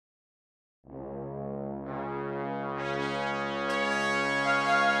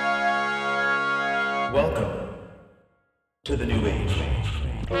Welcome to the New Age.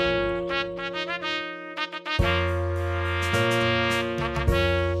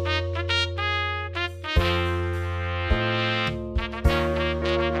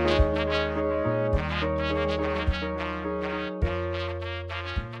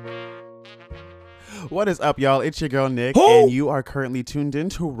 What is up, y'all? It's your girl, Nick, Who? and you are currently tuned in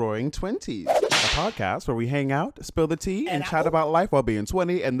to Roaring Twenties, a podcast where we hang out, spill the tea, and chat about life while being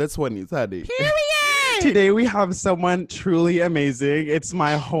 20 and the 20s, honey. Period. Today we have someone truly amazing. It's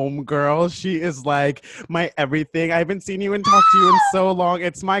my homegirl. She is like my everything. I haven't seen you and talked to you in so long.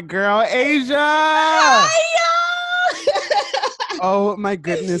 It's my girl, Asia. Oh my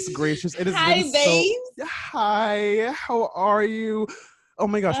goodness gracious. It has Hi, been babes. so... Hi, how are you? Oh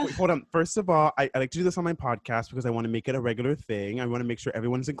my gosh, wait, hold on. First of all, I like to do this on my podcast because I want to make it a regular thing. I want to make sure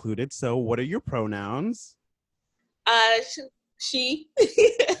everyone's included. So what are your pronouns? She.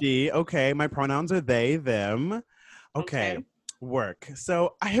 She, okay. My pronouns are they, them. Okay. Work.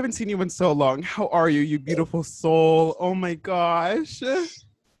 So I haven't seen you in so long. How are you, you beautiful soul? Oh my gosh.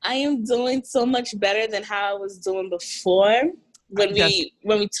 I am doing so much better than how I was doing before when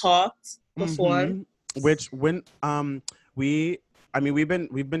we talked before. Mm-hmm. Which when we've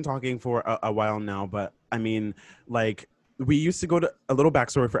been talking for a while now, but I mean, like, we used to go to a little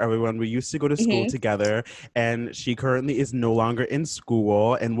backstory for everyone. We used to go to school together, and she currently is no longer in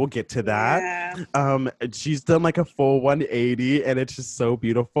school, and we'll get to that. Yeah. She's done like a full 180, and it's just so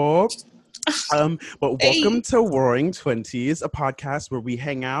beautiful. But welcome to Roaring Twenties, a podcast where we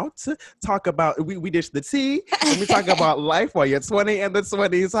hang out, talk about, we dish the tea, and we talk about life while you're 20 and the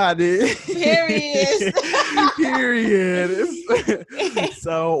 20s, honey. Period.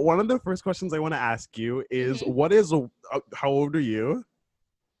 So one of the first questions I want to ask you is, how old are you?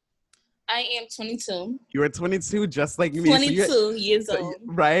 I am 22. You are 22, just like me. 22 years old.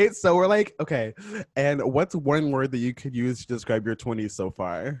 Right? So we're like, okay. And what's one word that you could use to describe your 20s so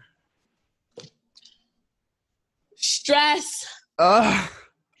far? Stress. Let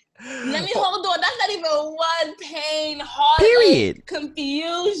me hold on. That's not even one pain, heartache,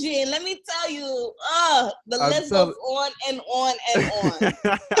 confusion. Let me tell you. The list goes on and on and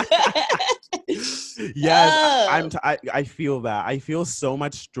on. Yes, I feel that. I feel so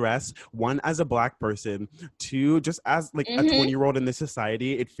much stress. One, as a Black person. Two, just as like a 20-year-old in this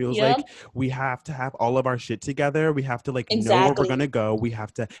society. It feels like we have to have all of our shit together. We have to know where we're gonna go. We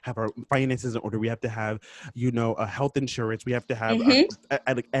have to have our finances in order. We have to have, a health insurance. We have to have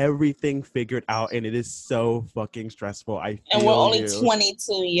like everything figured out, and it is so fucking stressful. I feel and we're only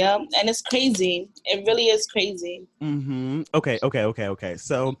 22. Yep, and it's crazy. It really is crazy. Okay.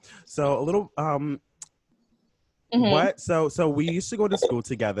 So a little what? So we used to go to school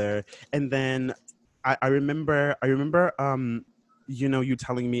together, and then I remember you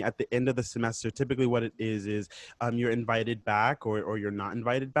telling me at the end of the semester, typically what it is you're invited back or you're not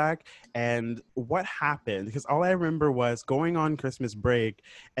invited back. And what happened? Because all I remember was going on Christmas break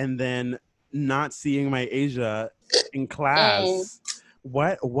and then not seeing my Asia in class.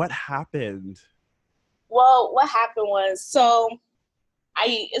 What happened? Well, what happened was,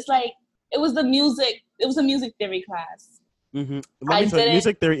 it was a music theory class. Let me tell you,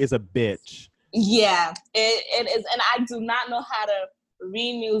 music theory is a bitch. Yeah, it is, and I do not know how to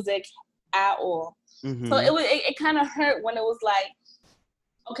read music at all. So it kind of hurt when it was like,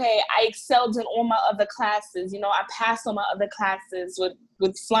 okay, I excelled in all my other classes. I passed on my other classes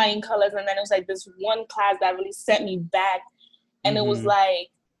with flying colors, and then it was like this one class that really set me back, and it was like,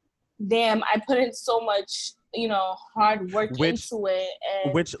 damn, I put in so much, hard work into it.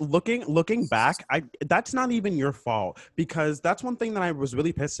 And which looking back, that's not even your fault, because that's one thing that I was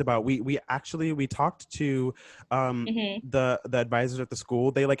really pissed about. We talked to the advisors at the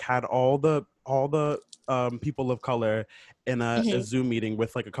school. They like had all the people of color in a Zoom meeting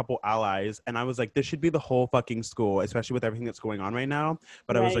with like a couple allies, and I was like, this should be the whole fucking school, especially with everything that's going on right now.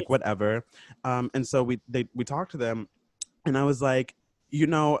 But I was like, whatever. And so we talked to them, and I was like,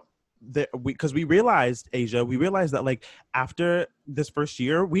 because we realized that like after this first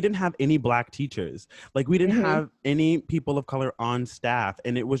year, we didn't have any Black teachers. Like we didn't have any people of color on staff,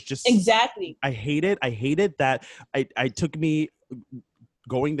 and it was just I hated that. I took me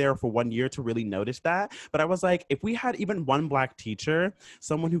going there for 1 year to really notice that. But I was like, if we had even one Black teacher,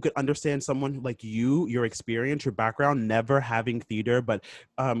 someone who could understand someone like you, your experience, your background, never having theater, but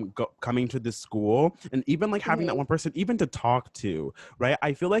coming to this school, and even like having that one person even to talk to, right?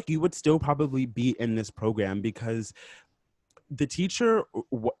 I feel like you would still probably be in this program, because the teacher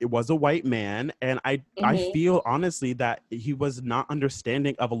was a white man, and I feel honestly that he was not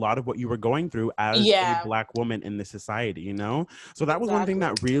understanding of a lot of what you were going through as a Black woman in this society, you know? So that was one thing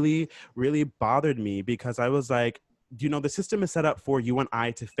that really, really bothered me, because I was like, you know, the system is set up for you and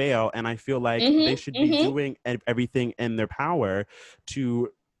I to fail, and I feel like they should be doing everything in their power to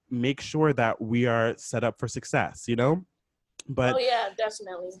make sure that we are set up for success, you know? But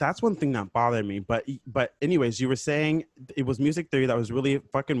definitely. That's one thing that bothered me. But anyways, you were saying it was music theory that was really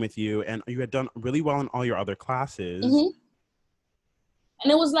fucking with you, and you had done really well in all your other classes. And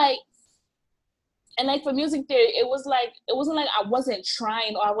it was like, and like for music theory, it wasn't like I wasn't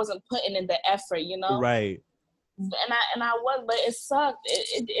trying or I wasn't putting in the effort, you know? Right. And I was, but it sucked.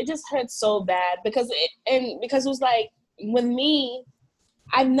 It just hurt so bad because it was like, with me,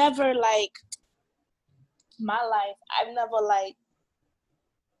 I've never like, my life, I've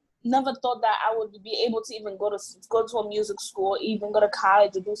never thought that I would be able to even go to a music school, even go to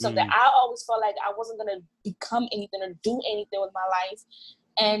college or do something. I always felt like I wasn't gonna become anything or do anything with my life.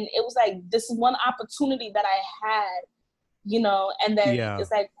 And it was like this one opportunity that I had, you know, and then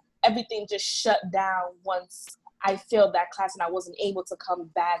it's like everything just shut down once I failed that class and I wasn't able to come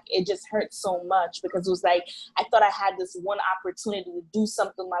back. It just hurt so much because it was like, I thought I had this one opportunity to do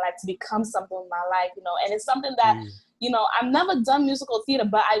something in my life, to become something in my life, you know, and it's something that, you know, I've never done musical theater,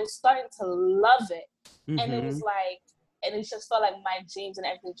 but I was starting to love it. And it was like, and it just felt like my dreams and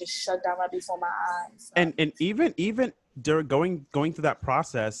everything just shut down right before my eyes. So. And even during going through that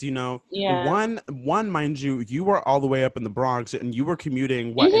process, you know, one, mind you, you were all the way up in the Bronx and you were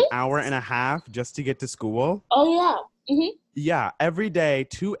commuting an hour and a half just to get to school. Oh yeah. Yeah, every day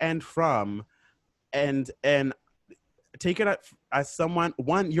to and from, and take it as someone,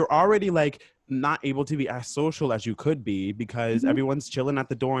 one, you're already like not able to be as social as you could be because everyone's chilling at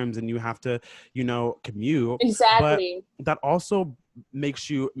the dorms and you have to, you know, commute. Exactly. But that also makes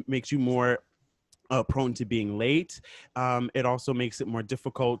you more prone to being late. It also makes it more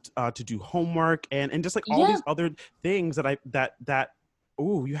difficult to do homework and just like all these other things that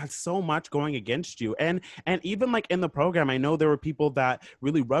you had so much going against you. And even like in the program, I know there were people that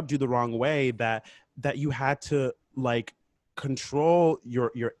really rubbed you the wrong way, that you had to like control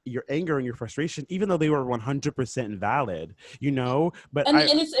your anger and your frustration, even though they were 100% valid, you know? But and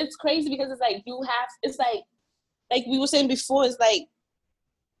it's crazy because it's like it's like we were saying before, it's like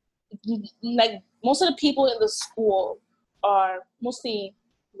most of the people in the school are mostly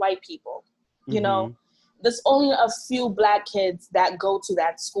white people, you know? There's only a few Black kids that go to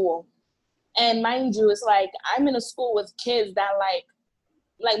that school. And mind you, it's like, I'm in a school with kids that like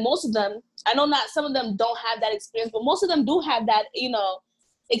most of them, I know not some of them don't have that experience, but most of them do have that, you know,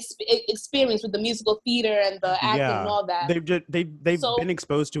 experience with the musical theater and the acting and all that. They've been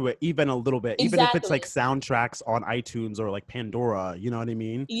exposed to it even a little bit, even if it's like soundtracks on iTunes or like Pandora, you know what I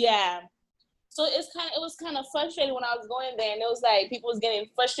mean? Yeah. So it was kind of frustrating when I was going there, and it was like people was getting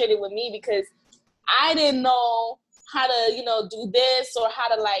frustrated with me because I didn't know how to, you know, do this or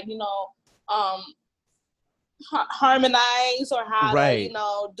how to like, you know, harmonize or how to, you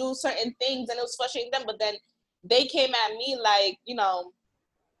know, do certain things, and it was frustrating them. But then they came at me like, you know,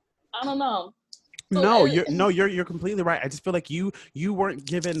 I don't know. So, you're completely right. I just feel like you weren't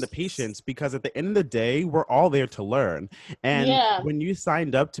given the patience, because at the end of the day, we're all there to learn. And when you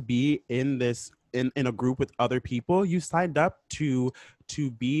signed up to be in this in a group with other people, you signed up to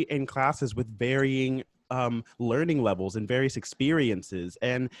be in classes with varying learning levels and various experiences.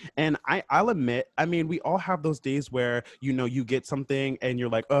 And I'll admit, I mean, we all have those days where, you know, you get something and you're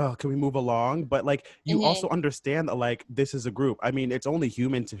like, oh, can we move along? But like, you also understand that like, this is a group. I mean, it's only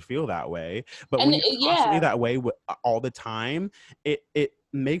human to feel that way. But when you're constantly that way all the time, it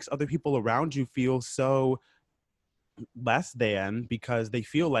makes other people around you feel so less than, because they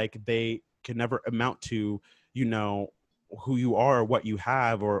feel like they can never amount to, you know, who you are or what you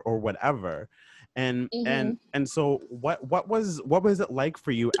have or whatever. And so what was it like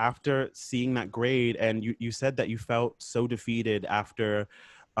for you after seeing that grade? And you said that you felt so defeated after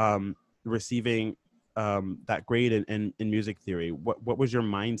receiving that grade in music theory. What was your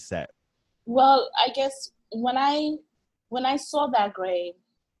mindset? Well, I guess when I saw that grade,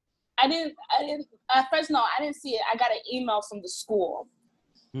 I didn't at first, no, I didn't see it. I got an email from the school,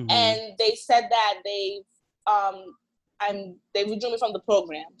 and they said that they withdrew me from the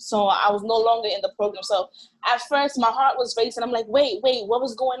program. So I was no longer in the program. So at first my heart was racing. I'm like, wait, what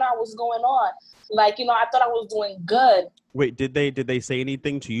was going on? What's going on? Like, you know, I thought I was doing good. Wait, did they say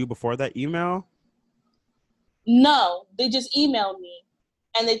anything to you before that email? No, they just emailed me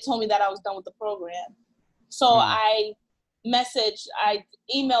and they told me that I was done with the program. So I message, I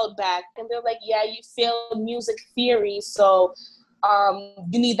emailed back, and they're like, yeah, you failed music theory, so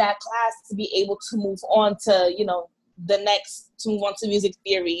you need that class to be able to move on to, you know, to move on to music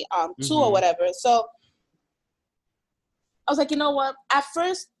theory 2 or whatever. So I was like, you know what? At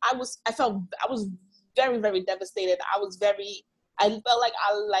first, I was very, very devastated. I felt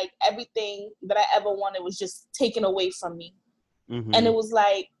like everything that I ever wanted was just taken away from me. And it was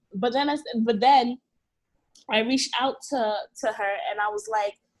like, but then I reached out to her, and I was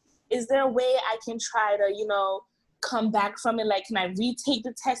like, is there a way I can try to, you know, come back from it? Like, can I retake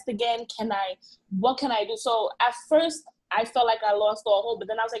the test again? What can I do? So at first I felt like I lost all hope, but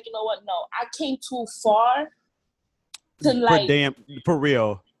then I was like, you know what? No, I came too far to like. For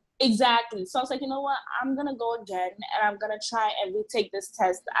real. Exactly. So I was like, you know what? I'm going to go again, and I'm going to try and retake this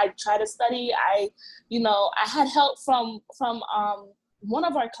test. I try to study. I had help from one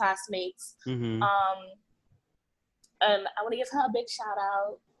of our classmates. And I want to give her a big shout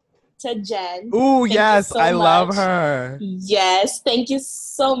out to Jen. Oh, yes. I love her. Yes. Thank you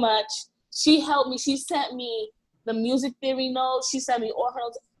so much. She helped me. She sent me the music theory notes. She sent me all her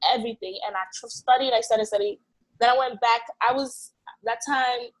notes, everything. And I studied. Then I went back.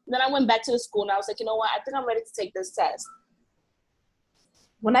 Then I went back to the school, and I was like, you know what? I think I'm ready to take this test.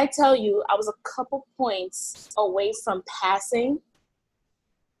 When I tell you, I was a couple points away from passing,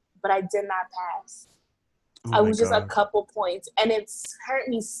 but I did not pass. I was just a couple points, and it's hurt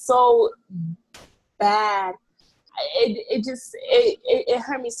me so bad. It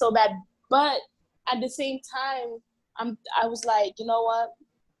hurt me so bad. But at the same time, I was like, you know what?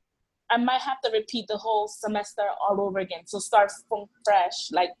 I might have to repeat the whole semester all over again. So start from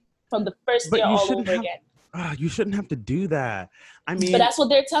fresh, like from the first year all over again. You shouldn't have to do that. I mean, but that's what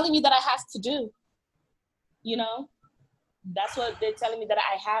they're telling me that I have to do. You know, that's what they're telling me that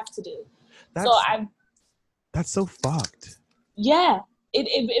I have to do. That's so fucked. Yeah,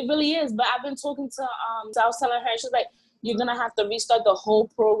 it really is. But I've been talking to so I was telling her, she's like, you're gonna have to restart the whole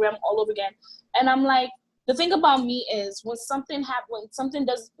program all over again. And I'm like, the thing about me is when something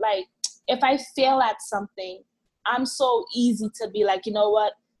does, like, if I fail at something, I'm so easy to be like, you know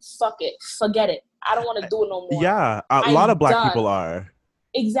what? Fuck it. Forget it. I don't want to do it no more. Yeah, a lot of Black people are.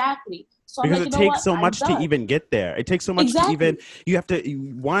 Exactly. So because I'm like, it takes so much to even get there. It takes so much to even, you have to,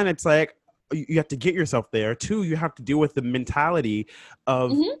 one, it's like, you have to get yourself there. 2, you have to deal with the mentality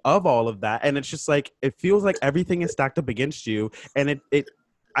of all of that. And it's just like, it feels like everything is stacked up against you. And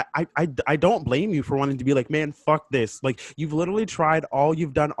I don't blame you for wanting to be like, man, fuck this. Like, you've literally tried all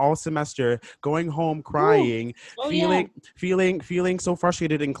you've done all semester, going home crying, feeling so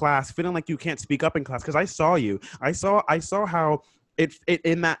frustrated in class, feeling like you can't speak up in class. Because I saw you. I saw how it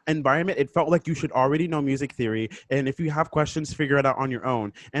in that environment, it felt like you should already know music theory, and if you have questions, figure it out on your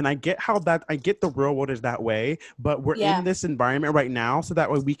own. And I get the real world is that way, but we're in this environment right now so that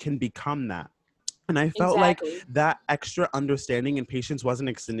way we can become that. And I felt like that extra understanding and patience wasn't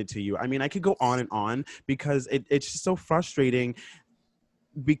extended to you. I mean, I could go on and on because it's just so frustrating,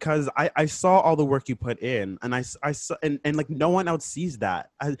 because I saw all the work you put in, and I saw, and like no one else sees that.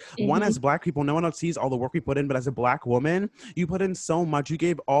 One, as Black people, no one else sees all the work we put in, but as a Black woman, you put in so much. You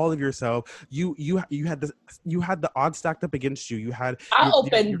gave all of yourself. You had the odds stacked up against you. You had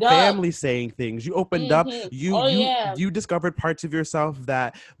your family saying things. You opened up. You discovered parts of yourself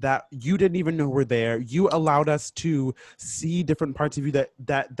that you didn't even know were there. You allowed us to see different parts of you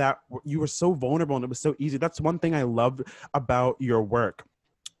that you were so vulnerable, and it was so easy. That's one thing I loved about your work.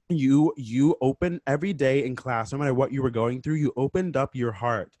 You opened every day in class, no matter what you were going through, you opened up your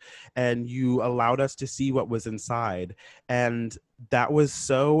heart and you allowed us to see what was inside. And that was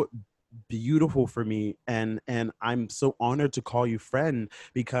so beautiful for me. And I'm so honored to call you friend,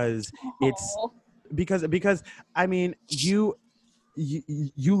 because because I mean, you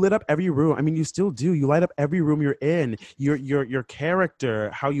lit up every room. I mean, you still do. You light up every room you're in. Your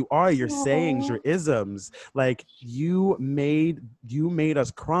character, how you are, your sayings, your isms. Like, you made us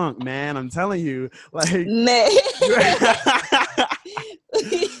crunk, man. I'm telling you. Like,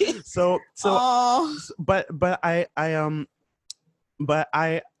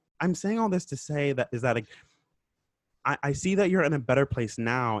 I'm saying all this to say that like, I see that you're in a better place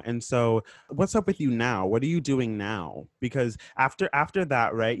now. And so what's up with you now? What are you doing now? Because after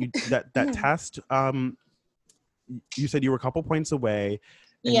that, right, that test, you said you were a couple points away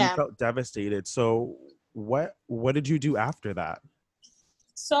and you felt devastated. So what did you do after that?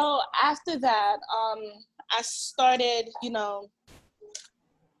 So after that, I started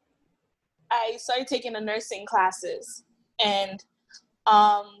taking the nursing classes, and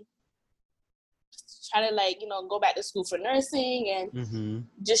try to go back to school for nursing and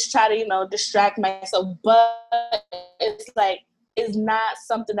just try to distract myself. But it like, it's not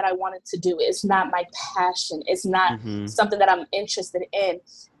something that I wanted to do. It's not my passion. It's not something that I'm interested in.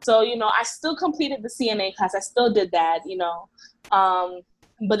 So, you know, I still completed the CNA class. I still did that, you know.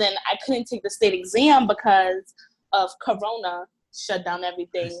 But then I couldn't take the state exam because of Corona shut down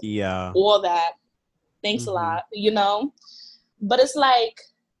everything. Yeah. All that. Thanks a lot, you know. But it's like,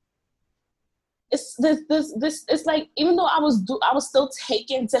 it's it's like, even though I was still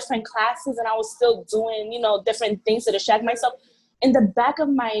taking different classes and I was still doing, you know, different things to distract myself, in the back of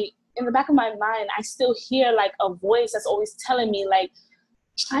my mind, I still hear like a voice that's always telling me like,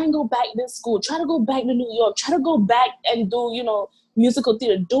 try and go back to school, try to go back to New York, try to go back and do, you know, musical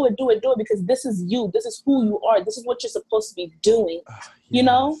theater, do it, because this is you, this is who you are, this is what you're supposed to be doing, you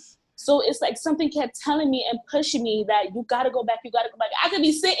know? So it's like something kept telling me and pushing me that you gotta go back. I could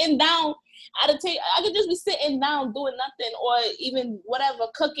be sitting down I could just be sitting down doing nothing, or even whatever,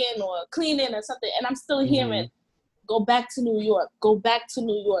 cooking or cleaning or something, and I'm still hearing, go back to New York, go back to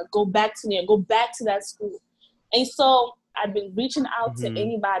New York, go back to New York, go back to that school. And so I've been reaching out to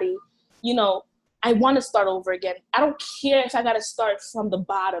anybody, you know, I want to start over again. I don't care if I got to start from the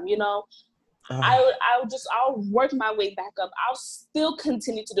bottom, you know. I'll work my way back up. I'll still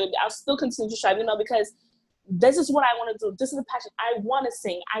continue to do it. I'll still continue to strive, you know, because this is what I want to do. This is a passion. I want to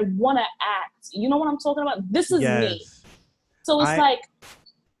sing. I want to act. You know what I'm talking about? This is me. So it's like,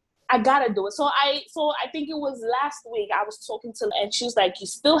 I gotta do it. So I think it was last week I was talking to her, and she was like, you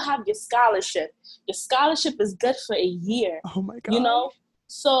still have your scholarship. Your scholarship is good for a year. Oh my God. You know?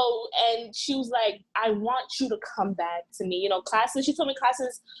 So, and she was like, I want you to come back to me. You know, classes, she told me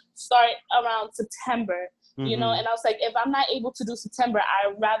classes start around September, you know, and I was like, if I'm not able to do September,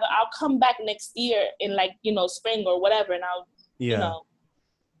 I'll come back next year in like, you know, spring or whatever. And I'll, you know.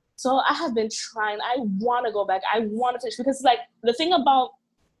 So I have been trying. I want to go back. I want to finish, because like the thing about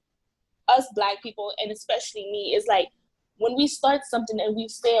us Black people, and especially me, is like when we start something and we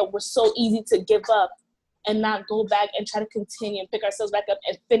fail, we're so easy to give up and not go back and try to continue and pick ourselves back up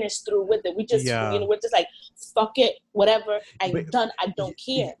and finish through with it. We just, you know, we're just like, fuck it, whatever, I'm done, I don't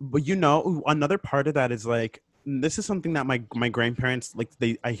care. But you know, another part of that is like, this is something that my grandparents, like,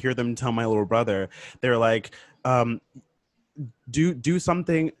 I hear them tell my little brother, they're like, do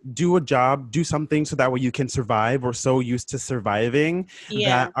something, do a job, do something so that way you can survive. We're so used to surviving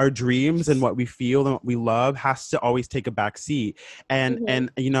that our dreams and what we feel and what we love has to always take a back seat.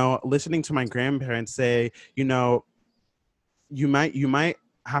 And you know, listening to my grandparents say, you know, you might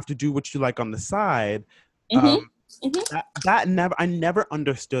have to do what you like on the side. That I never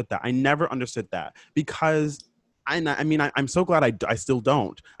understood that. I never understood that, because I mean, I'm so glad I still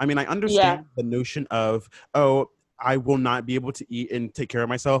don't. I mean, I understand the notion of, oh, I will not be able to eat and take care of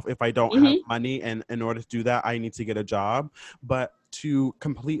myself if I don't have money. And in order to do that, I need to get a job. But to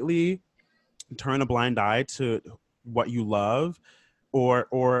completely turn a blind eye to what you love,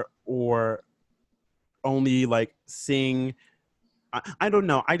 or only like sing, I don't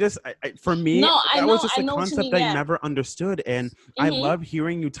know. For me, that was just a concept I never understood. And I love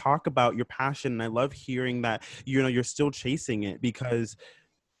hearing you talk about your passion. And I love hearing that, you know, you're still chasing it, because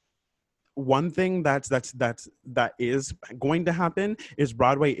one thing that is going to happen is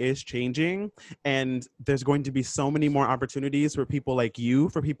Broadway is changing, and there's going to be so many more opportunities for people like you,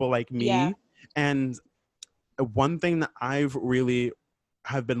 for people like me. And one thing that I've really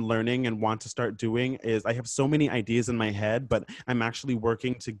have been learning and want to start doing is, I have so many ideas in my head, but I'm actually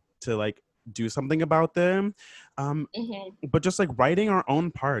working to like do something about them. But just like writing our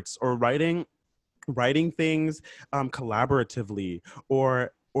own parts, or writing things collaboratively, or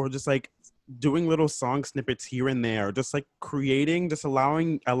just like doing little song snippets here and there, just like creating, just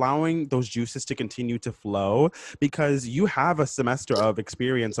allowing those juices to continue to flow, because you have a semester of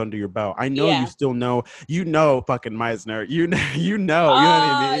experience under your belt. I know you still know, fucking Meisner, you know what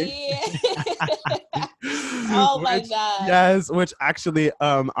I mean? Oh my God. Yes, which actually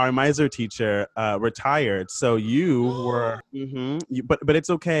our Meiser teacher retired. So you were but it's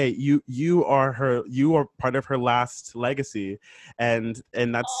okay. You are part of her last legacy, and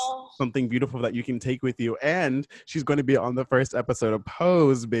that's something beautiful that you can take with you. And she's going to be on the first episode of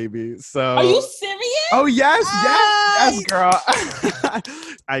Pose, baby. So are you serious? Oh yes, girl.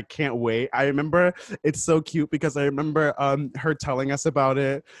 I can't wait. I remember, it's so cute, because I remember her telling us about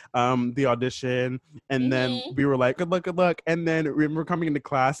it, the audition, and then we were like, good luck. And then we remember coming into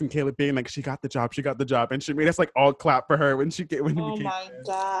class and Caleb being like, she got the job, and she made us like all clap for her when she came. Oh my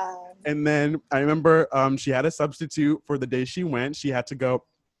God. And then I remember she had a substitute for the day she went. She had to go.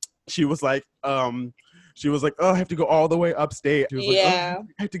 She was like, She was like, oh, I have to go all the way upstate. She was like, Yeah. oh,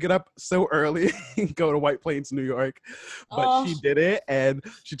 I have to get up so early and go to White Plains, New York. But she did it, and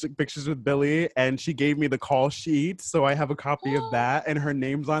she took pictures with Billy, and she gave me the call sheet. So I have a copy of that, and her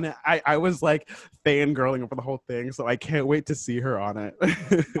name's on it. I was like fangirling over the whole thing, so I can't wait to see her on it.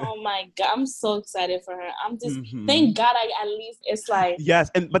 Oh my God, I'm so excited for her. I'm just, thank God at least it's like.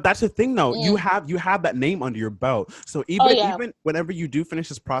 Yes, but that's the thing though. You have that name under your belt. So even whenever you do finish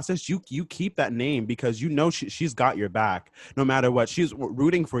this process, you keep that name because you know she's got your back no matter what. She's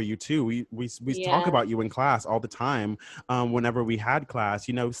rooting for you too. We talk about you in class all the time. Whenever we had class,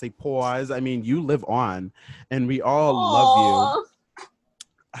 you know, say pause. I mean, you live on, and we all love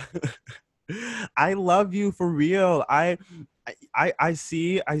you. I love you for real. I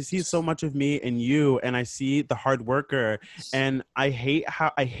see so much of me in you, and I see the hard worker, and I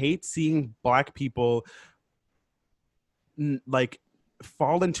hate seeing Black people like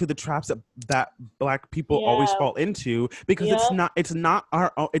fall into the traps that Black people always fall into, because it's not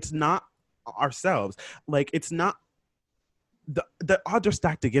ourselves. Like, it's not, the odds are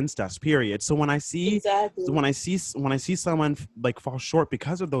stacked against us, period. So when I see someone like fall short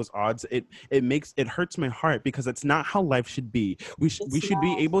because of those odds, it hurts my heart, because it's not how life should be. We should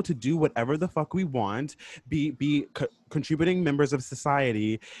be able to do whatever the fuck we want, be contributing members of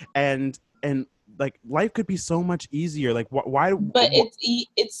society, and like life could be so much easier. Like why? But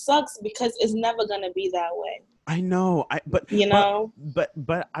it sucks because it's never gonna be that way. I know. But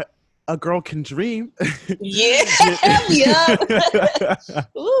a girl can dream. Yeah.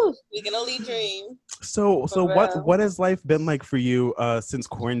 Ooh, we can only dream. So what has life been like for you since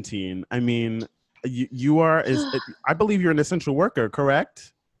quarantine? I mean, I believe you're an essential worker,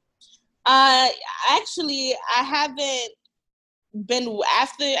 correct? Actually, I haven't been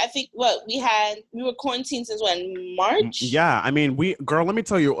after. I think we were quarantined since when, March? Yeah, I mean, let me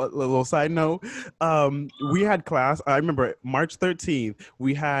tell you a little side note. We had class. I remember March 13th.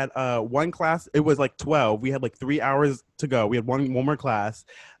 We had one class. It was like 12. We had like 3 hours to go. We had one more class.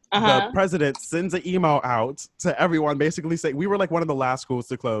 The president sends an email out to everyone, basically saying, we were like one of the last schools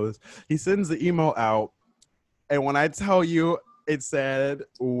to close. He sends the email out, and when I tell you, it said,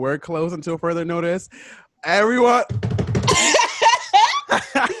 we're closed until further notice. Everyone.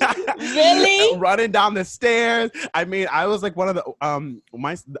 Really? Running down the stairs. I mean, I was like one of the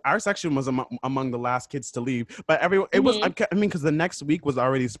our section was among the last kids to leave, but everyone, it was, I mean, because the next week was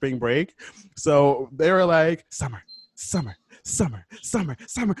already spring break, so they were like summer. Yeah,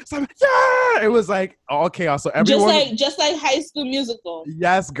 it was like all chaos. So everyone, just like High School Musical.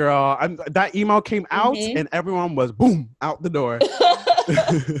 Yes, girl. That email came out, and everyone was boom out the door.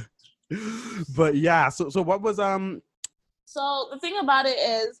 But yeah, so what was So the thing about it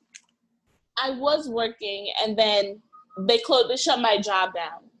is, I was working, and then they shut my job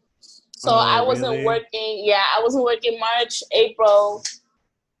down. So I wasn't working. Yeah, I wasn't working March, April,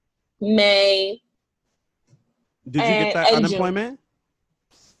 May. Did you get that unemployment?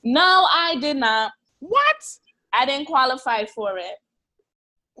 June. No, I did not. What? I didn't qualify for it.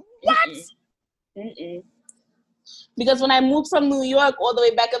 What? Mm-mm. Because when I moved from New York all the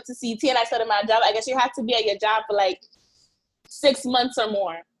way back up to CT and I started my job, I guess you have to be at your job for like 6 months or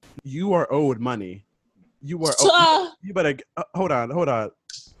more. You are owed money. You are owed. You better hold on.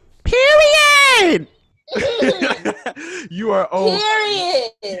 Period. You are owed.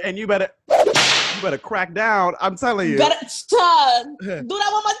 Period. And you better crack down. I'm telling you. Do that one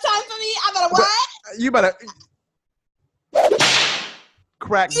more time for me. I better what? You better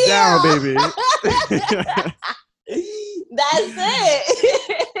crack down, baby. That's it.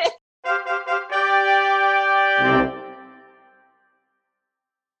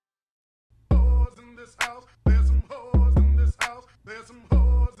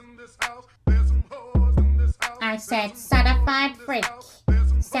 I said certified freak,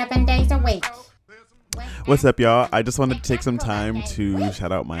 7 days a week. What's up, y'all? I just wanted to take some time to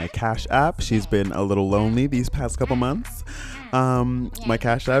shout out my Cash App. She's been a little lonely these past couple months. My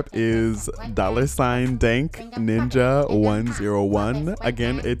Cash App is $Dank Ninja 101.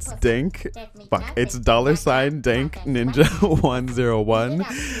 Again, it's Dank. It's $Dank Ninja 101.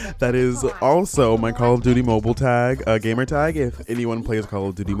 That is also my Call of Duty mobile tag, gamer tag. If anyone plays Call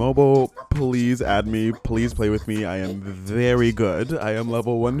of Duty mobile, please add me. Please play with me. I am very good. I am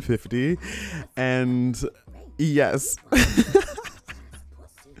level 150. And yes.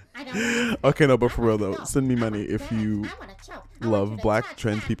 Okay, no, but for real though, send me money if you love Black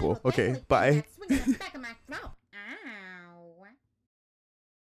trans people. Okay, bye.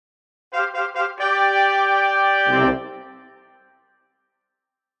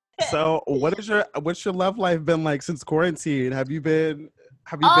 So what's your love life been like since quarantine?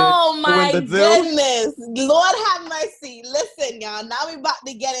 Have you Oh been my doing the do? goodness. Lord have mercy. Listen, y'all. Now we about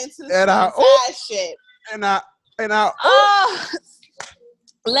to get into And some sad shit. And I Oh,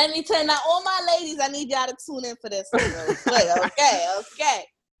 let me tell you now, all my ladies, I need y'all to tune in for this one real quick. Okay.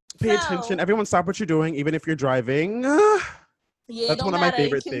 Pay attention. Everyone stop what you're doing, even if you're driving. Yeah, That's one of my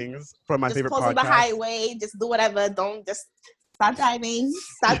favorite things from my favorite podcast. Just pause on the highway. Just do whatever. Don't just stop driving.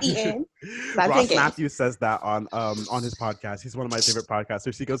 Stop eating. Stop Ross drinking. Matthews says that on his podcast. He's one of my favorite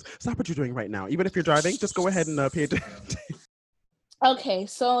podcasters. He goes, "Stop what you're doing right now. Even if you're driving, just go ahead and pay attention." Okay,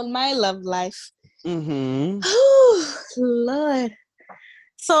 so my love life. Mm-hmm. Lord.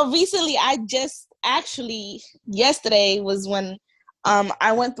 So recently, yesterday was when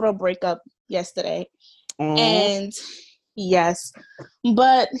I went through a breakup yesterday. Aww. And yes,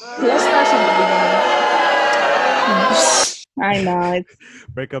 but let's start from the beginning. I know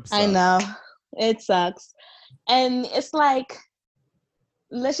breakup sucks. I know it sucks, and it's like,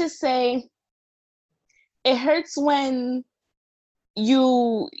 let's just say, it hurts when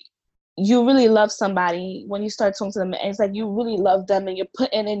you really love somebody, when you start talking to them, and it's like you really love them, and you're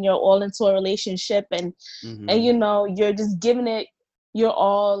putting in your all into a relationship, and and you're just giving it your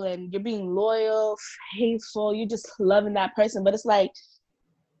all, and you're being loyal, faithful, you're just loving that person, but it's like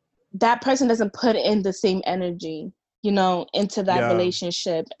that person doesn't put in the same energy, into that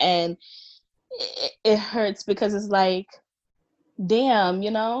relationship, and it hurts because it's like, damn,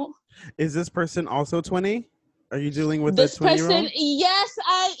 Is this person also 20? Are you dealing with this a 20-year-old? person? Yes,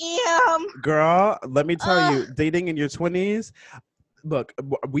 I am. Girl, let me tell you, dating in your 20s. Look,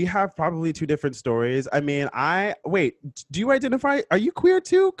 we have probably two different stories. I mean, do you identify? Are you queer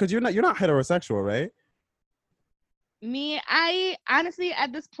too? Because you're not heterosexual, right? Me, I honestly,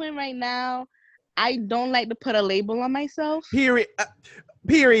 at this point right now, I don't like to put a label on myself. Period.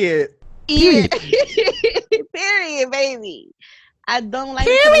 Period, baby. I don't like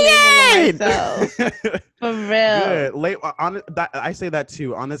to put a label on myself. For real. Good. I say that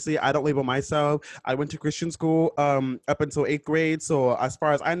too. Honestly, I don't label myself. I went to Christian school up until 8th grade. So as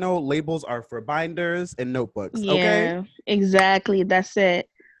far as I know, labels are for binders and notebooks. Yeah, okay? Exactly. That's it.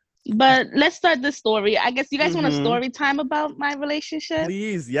 But let's start the story. I guess you guys want a story time about my relationship?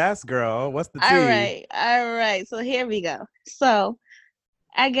 Please. Yes, girl. What's the tea? All right. So here we go. So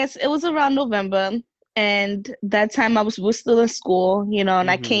I guess it was around November. And that time I was still in school, and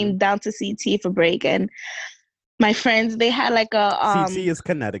I came down to CT for break, and my friends, they had like a CT is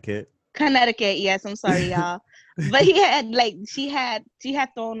Connecticut. Connecticut, yes. I'm sorry, y'all. But she had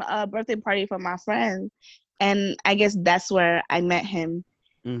thrown a birthday party for my friend, and I guess that's where I met him.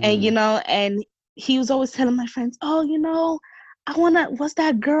 And and he was always telling my friends, "Oh, what's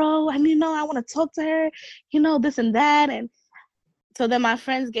that girl? I want to talk to her, this and that." And so then my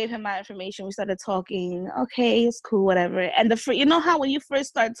friends gave him my information. We started talking. Okay, it's cool, whatever. And how when you first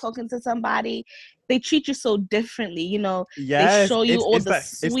start talking to somebody, they treat you so differently. Yes, they show you all the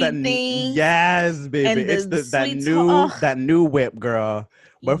sweet things. Yes, baby. And it's that new whip, girl.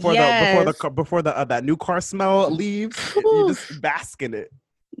 Before that new car smell leaves, you just bask in it.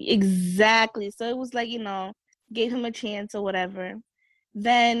 Exactly. So it was like, gave him a chance or whatever.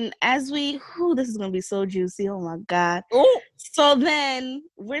 Then as this is going to be so juicy. Oh my God. Ooh. So then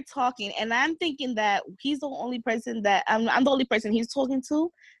we're talking, and I'm thinking that he's the only person that I'm the only person he's talking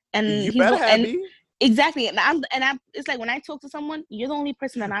to. And you better have me. Exactly. And I'm it's like when I talk to someone, you're the only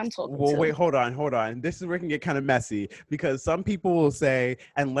person that I'm talking to. Well, wait, hold on. This is where it can get kind of messy, because some people will say,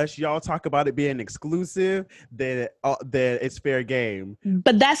 unless y'all talk about it being exclusive, then it's fair game.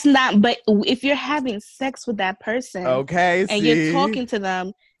 But if you're having sex with that person, okay, and you're talking to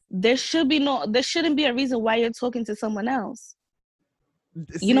them, there shouldn't be a reason why you're talking to someone else.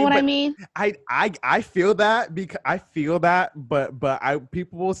 You know what I mean? I feel that, but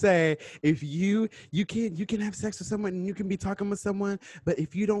people will say, if you can have sex with someone and you can be talking with someone, but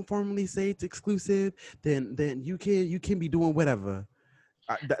if you don't formally say it's exclusive, then you can be doing whatever.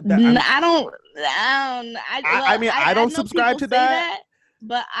 I don't subscribe to that.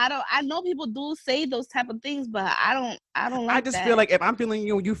 But I know people do say those type of things, but I don't like that. I just feel like if I'm feeling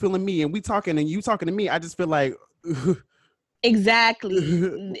you and you feeling me, and we talking and you talking to me, I just feel like exactly.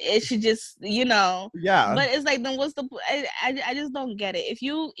 It should just, Yeah. But it's like, then what's the? I just don't get it.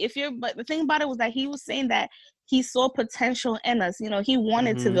 But the thing about it was that he was saying that he saw potential in us. He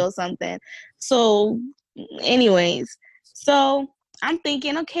wanted to build something. So, anyways, I'm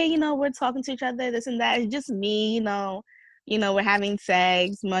thinking, okay, we're talking to each other, this and that. It's just me, we're having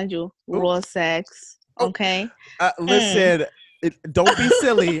sex, mind you, raw sex. Okay. Listen, don't be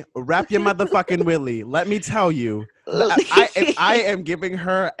silly. Wrap your motherfucking willy. Let me tell you. I am giving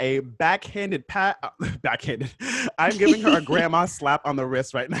her a backhanded backhanded. I'm giving her a grandma slap on the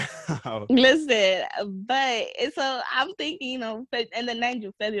wrist right now. Listen, but so I'm thinking, and the 9th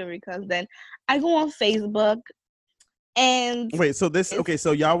of February comes, then I go on Facebook and wait.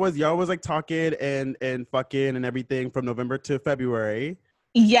 So y'all was like talking and fucking and everything from November to February.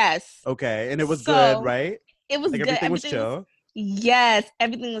 Yes. Okay, and it was good, right? It was like good. Everything was chill. Yes,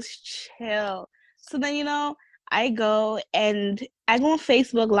 everything was chill. So then, I go on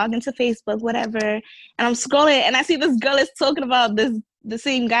Facebook, log into Facebook, whatever, and I'm scrolling and I see this girl is talking about the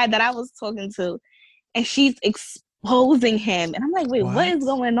same guy that I was talking to, and she's exposing him, and I'm like, wait, what is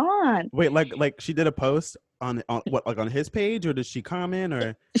going on? Wait, like she did a post on what, like on his page, or did she comment,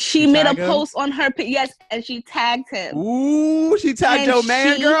 or she made a post on her page? Yes, and she tagged him. Ooh, she tagged your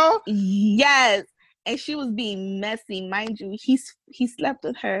man, girl. Yes, and she was being messy, mind you. He slept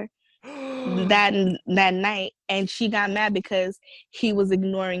with her that night, and she got mad because he was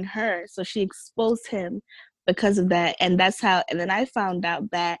ignoring her, so she exposed him because of that. And that's how, and then I found out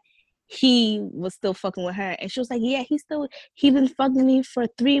that he was still fucking with her, and she was like, yeah, he been fucking me for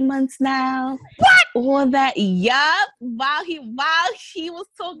 3 months now. What? All that. Yup. While she was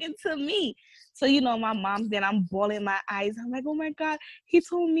talking to me. So, my mom's there, I'm bawling my eyes. I'm like, oh my God, he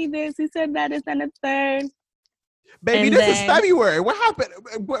told me this, he said that, this and the third. Baby, and this is February. What happened?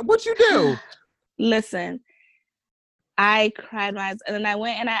 What you do? Listen, I cried my eyes, and then I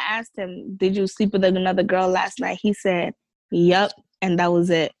went and I asked him, did you sleep with another girl last night? He said, yup, and that was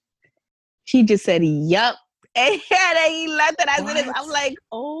it. He just said, yup, and then he left it as it is. I'm like,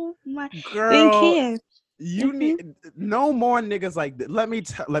 oh my girl, you need no more niggas like this. Let me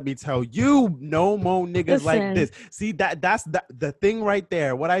tell you, no more niggas like this. See, that's the thing right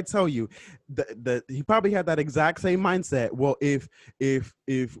there. What I tell you, he probably had that exact same mindset. Well, if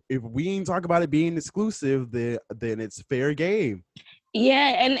we ain't talk about it being exclusive, then it's fair game.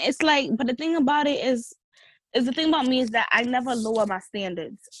 Yeah, and it's like, but the thing about it is the thing about me is that I never lower my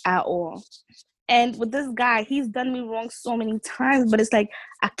standards at all. And with this guy, he's done me wrong so many times, but it's like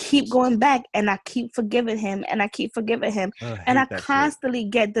I keep going back and I keep forgiving him and I keep forgiving him. And I constantly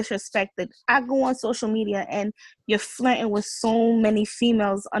get disrespected. I go on social media and you're flirting with so many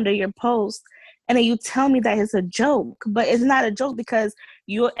females under your post. And then you tell me that it's a joke, but it's not a joke because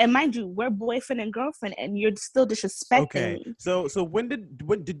and mind you, we're boyfriend and girlfriend, and you're still disrespecting me. So when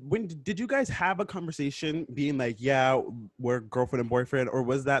did you guys have a conversation being like, yeah, we're girlfriend and boyfriend, or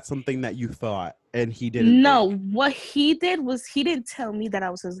was that something that you thought and he didn't? No, what he did was he didn't tell me that I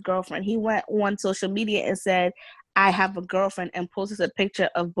was his girlfriend. He went on social media and said, I have a girlfriend, and posted a picture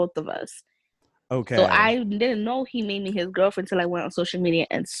of both of us. Okay. So I didn't know he made me his girlfriend until I went on social media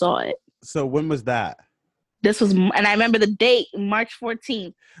and saw it. So when was that? This was, and I remember the date, March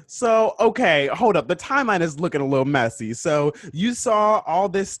 14th. So, okay, hold up. The timeline is looking a little messy. So you saw all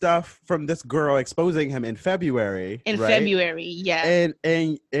this stuff from this girl exposing him in February. In February, yeah.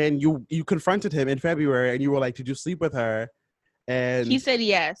 And you confronted him in February, and you were like, did you sleep with her? And he said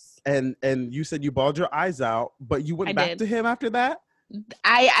yes. And you said you bawled your eyes out, but you went back to him after that?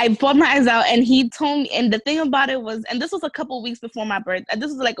 I bawled my eyes out, and he told me, and the thing about it was, and this was a couple weeks before my birthday.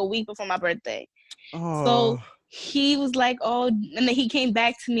 This was like a week before my birthday. Oh. So he was like, oh, and then he came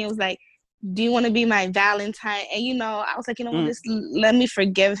back to me and was like, do you want to be my Valentine? And, I was like, just let me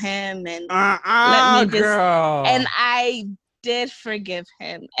forgive him. And let me just, girl. And I did forgive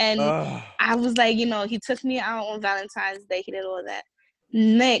him. And I was like, he took me out on Valentine's Day. He did all that.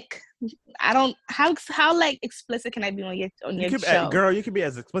 Nick, I don't, how like explicit can I be on your show? Girl, you can be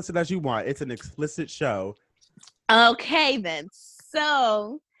as explicit as you want. It's an explicit show. Okay, then.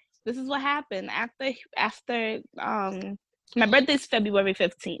 So this is what happened after my birthday is February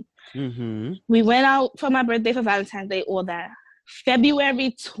 15th. Mm-hmm. We went out for my birthday for Valentine's Day, all that.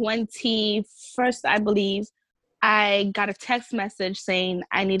 February 21st, I believe, I got a text message saying,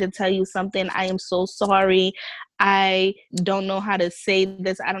 I need to tell you something. I am so sorry. I don't know how to say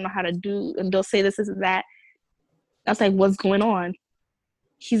this. I don't know how to don't say this and that. I was like, what's going on?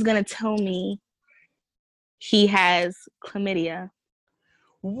 He's going to tell me he has chlamydia.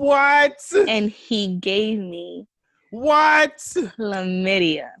 What? And he gave me what?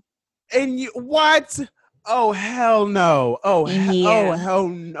 Chlamydia. And you what? Oh hell no! Oh hell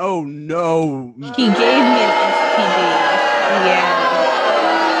no! No! He gave me an STD.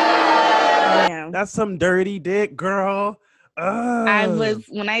 Yeah. That's some dirty dick, girl.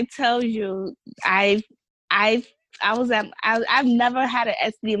 When I tell you, I've never had an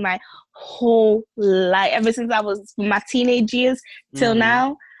STD in my whole life. Ever since I was my teenage years till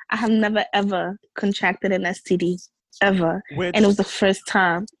now, I have never ever contracted an STD ever, and it was the first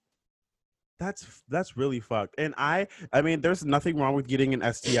time. That's really fucked. And I mean, there's nothing wrong with getting an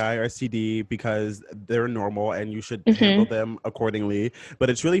STI or STD because they're normal and you should handle them accordingly. But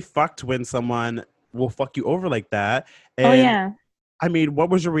it's really fucked when someone will fuck you over like that. Oh And yeah. I mean, what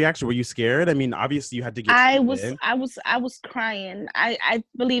was your reaction? Were you scared? I mean, obviously you had to get I treatment. was crying. I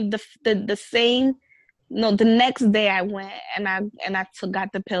believe the same. No, the next day I went and I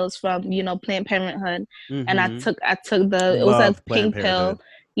got the pills from Planned Parenthood, and I Mm-hmm. took it was a Love Planned pink pill. Parenthood.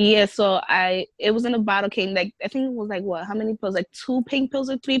 Yeah, so it was in a bottle came like I think it was like what, how many pills, like 2 pink pills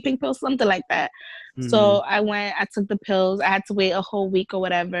or 3 pink pills, something like that. Mm-hmm. So I took the pills. I had to wait a whole week or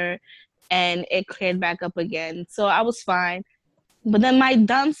whatever, and it cleared back up again. So I was fine. But then my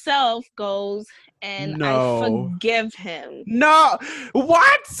dumb self goes and I No. forgive him. No.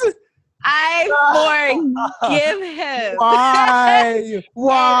 What? I forgive him. Why? And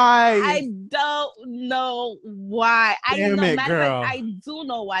Why? I don't know why. Damn it, Matter of fact, girl. I do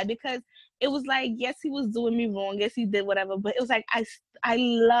know why, because it was like, yes, he was doing me wrong. Yes, he did whatever. But it was like, I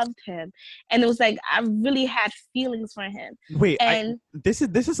loved him. And it was like, I really had feelings for him. Wait, And this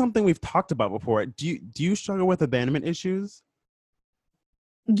is something we've talked about before. Do you struggle with abandonment issues?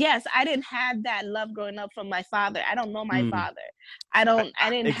 yes, I didn't have that love growing up from my father. I don't know my father. I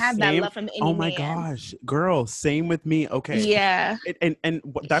didn't have that Same. love from any Oh my man. gosh, girl, same with me. Okay. Yeah. And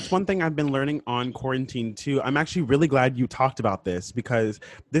that's one thing I've been learning on quarantine too. I'm actually really glad you talked about this because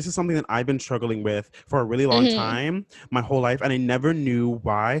this is something that I've been struggling with for a really long time, my whole life, and I never knew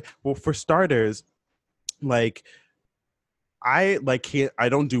why. Well, for starters, like I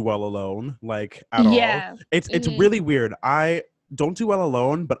don't do well alone, like at all. Yeah. It's really weird. I don't do well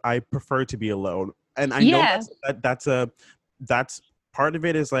alone, but I prefer to be alone. And I know Yeah. that's part of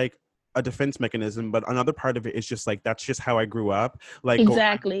it is like a defense mechanism, but another part of it is just like that's just how I grew up. Like I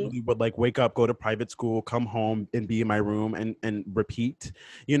Exactly. literally would like wake up, go to private school, come home and be in my room and repeat,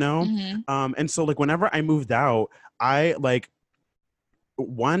 you know? And so like whenever I moved out, I like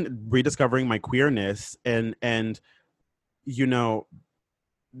one rediscovering my queerness and you know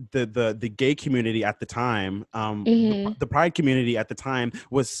the gay community at the time, the pride community at the time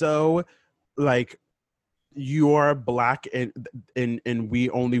was so like you're black and we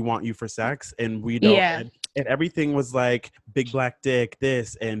only want you for sex and we don't, Yeah. and everything was like big black dick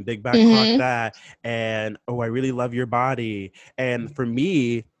this and big black cock that, and oh I really love your body. And for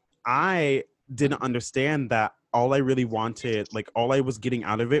me, I didn't understand that all I really wanted, like all I was getting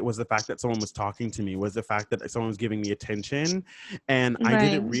out of it was the fact that someone was talking to me, was the fact that someone was giving me attention. And I Right.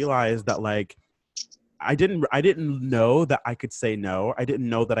 didn't realize that like I didn't know that I could say no. I didn't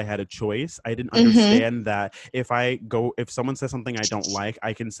know that I had a choice. I didn't understand that if someone says something I don't like,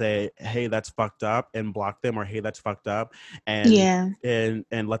 I can say, "Hey, that's fucked up," and block them, or "Hey, that's fucked up," and Yeah. and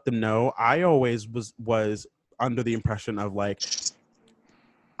let them know. I always was under the impression of like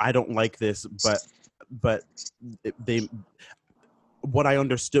I don't like this, but they what I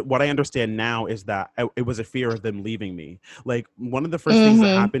understand now is that it was a fear of them leaving me. Like one of the first things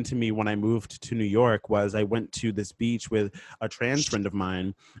that happened to me when I moved to New York was I went to this beach with a trans friend of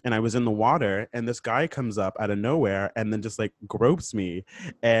mine, and I was in the water, and this guy comes up out of nowhere and then just like gropes me,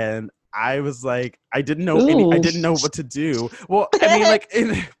 and I was like, I didn't know what to do. Well, I mean, like, in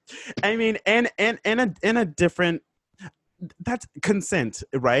a different, that's consent,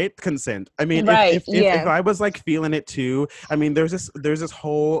 right? Consent. I mean, Right. if I was like feeling it too, I mean, there's this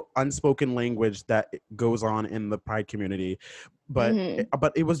whole unspoken language that goes on in the pride community, but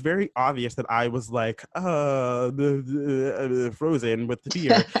it was very obvious that I was like frozen with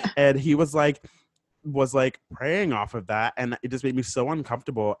fear, and he was like preying off of that, and it just made me so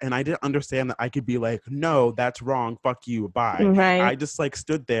uncomfortable. And I didn't understand that I could be like, no, that's wrong, fuck you, bye. Right. I just like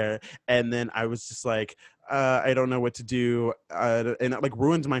stood there, and then I was just like, I don't know what to do, and it like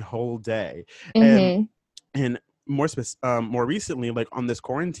ruined my whole day. And more recently, like on this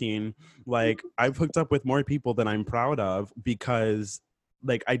quarantine, like I've hooked up with more people than I'm proud of, because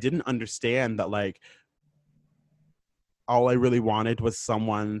like I didn't understand that like all I really wanted was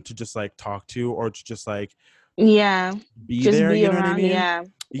someone to just like talk to, or to just like Yeah. be Just there, be you know what I around. mean? Yeah.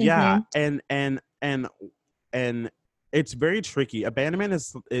 Yeah. And it's very tricky. Abandonment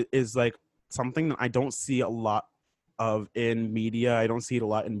is like something that I don't see a lot of in media. I don't see it a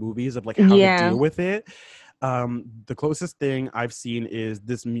lot in movies of like how to Yeah. deal with it. The closest thing I've seen is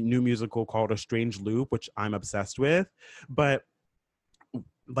this new musical called A Strange Loop, which I'm obsessed with. But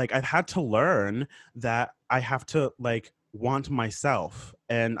like I've had to learn that I have to like want myself,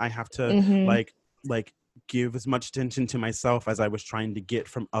 and I have to like give as much attention to myself as I was trying to get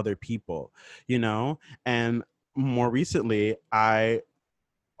from other people, you know? And more recently, I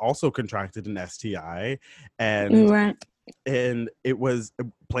also contracted an STI, and Right. and it was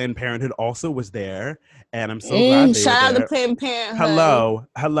Planned Parenthood also was there, and I'm so glad they were Shout out to there. Planned Parenthood.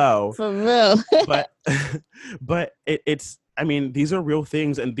 Hello. For real. But but it's, I mean, these are real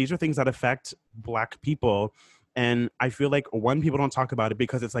things, and these are things that affect Black people. And I feel like, one, people don't talk about it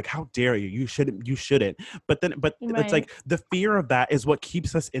because it's like, how dare you? You shouldn't. But it's like the fear of that is what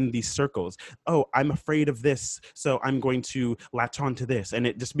keeps us in these circles. Oh, I'm afraid of this, so I'm going to latch on to this, and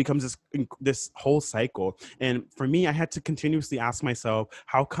it just becomes this whole cycle. And for me, I had to continuously ask myself,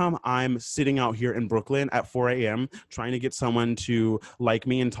 how come I'm sitting out here in Brooklyn at 4 a.m. trying to get someone to like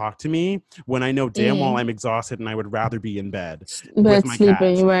me and talk to me, when I know damn well I'm exhausted and I would rather be in bed with my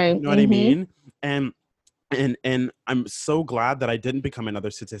sleeping, cat. right? You know what I mean? And I'm so glad that I didn't become another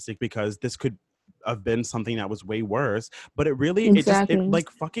statistic, because this could have been something that was way worse. But it really, it like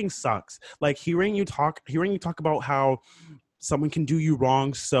fucking sucks. Like hearing you talk about how someone can do you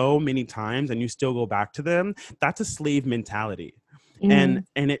wrong so many times and you still go back to them. That's a slave mentality. And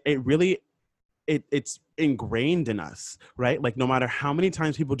it really, it's ingrained in us, right? Like, no matter how many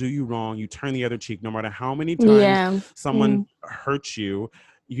times people do you wrong, you turn the other cheek. No matter how many times someone hurts you,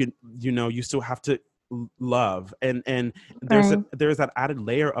 you know, you still have to love. And there's that added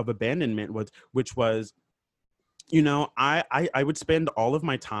layer of abandonment, which was, you know, I would spend all of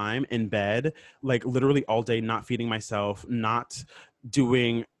my time in bed, like literally all day, not feeding myself, not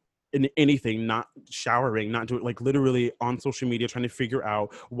doing anything, not showering, not doing, like literally on social media, trying to figure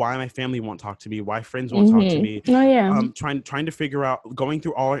out why my family won't talk to me, why friends won't talk to me. Trying to figure out, going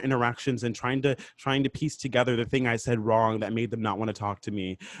through all our interactions and trying to piece together the thing I said wrong that made them not want to talk to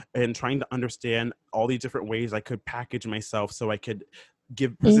me, and trying to understand all these different ways I could package myself so I could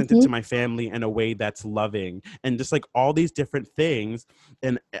present it to my family in a way that's loving, and just like all these different things.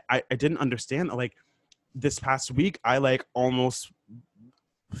 And I didn't understand, like, this past week I like almost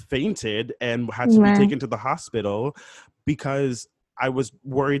fainted and had to be taken to the hospital because I was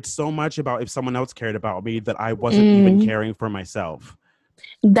worried so much about if someone else cared about me that I wasn't even caring for myself.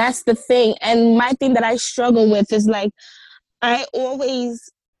 That's the thing. And my thing that I struggle with is like, I don't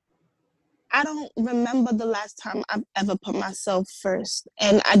remember the last time I've ever put myself first.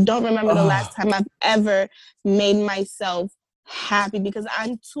 And I don't remember the last time I've ever made myself happy, because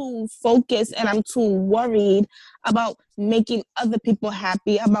I'm too focused and I'm too worried about making other people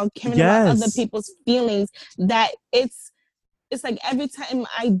happy, about caring about other people's feelings, that it's like every time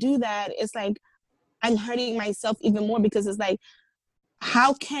I do that, it's like I'm hurting myself even more, because it's like,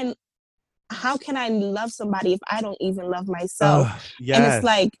 how can I love somebody if I don't even love myself? And it's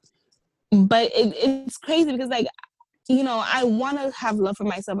like, but it's crazy, because like, you know, I want to have love for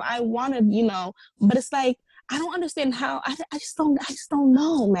myself. I want to, you know, but it's like, I don't understand how. I just don't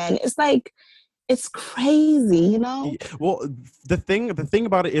know, man. It's like, it's crazy, you know? Well, the thing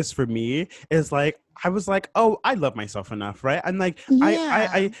about it is, for me, is like, I was like, oh, I love myself enough, right? I'm like,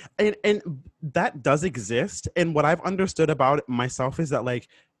 and that does exist. And what I've understood about myself is that, like,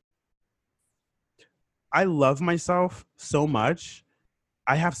 I love myself so much.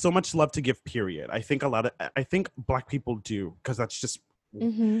 I have so much love to give, period. I think Black people do, because that's just,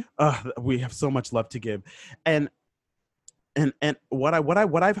 we have so much love to give. And what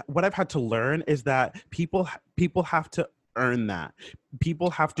I've had to learn is that people have to earn that.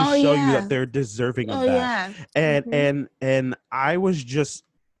 People have to show you that they're deserving of that. And I was just,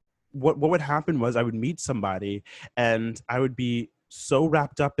 what would happen was, I would meet somebody and I would be so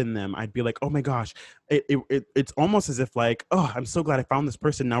wrapped up in them. I'd be like, oh my gosh, it's almost as if like, oh, I'm so glad I found this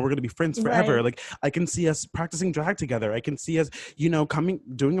person. Now we're going to be friends forever. Like, I can see us practicing drag together. I can see us, you know,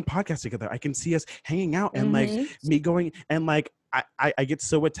 doing a podcast together. I can see us hanging out, and like me going, and like, I get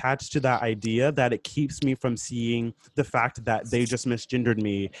so attached to that idea that it keeps me from seeing the fact that they just misgendered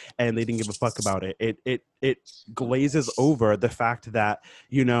me and they didn't give a fuck about it. It glazes over the fact that,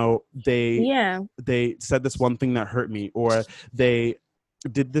 you know, they said this one thing that hurt me, or they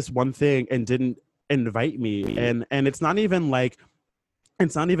did this one thing and didn't invite me. And it's not even like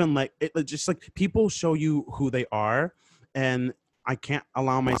it's just like, people show you who they are, and I can't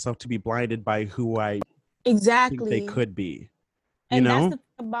allow myself to be blinded by who I think they could be. And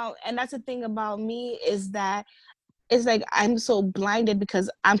that's the thing about me, is that it's like, I'm so blinded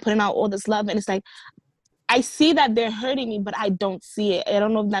because I'm putting out all this love, and it's like, I see that they're hurting me, but I don't see it. I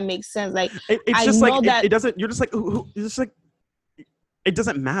don't know if that makes sense. Like, it's just like, it doesn't. You're just like, it's just like, it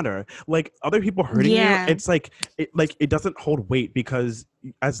doesn't matter. Like, other people hurting you, it's like, it doesn't hold weight, because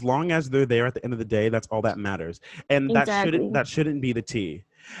as long as they're there at the end of the day, that's all that matters. And that shouldn't be the tea.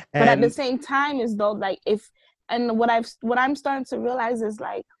 But at the same time, is though, like, what I'm starting to realize is,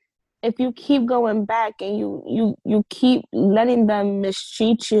 like, if you keep going back and you keep letting them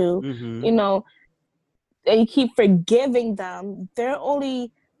mistreat you, you know, and you keep forgiving them, they're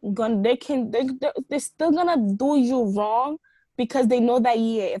still gonna do you wrong, because they know that,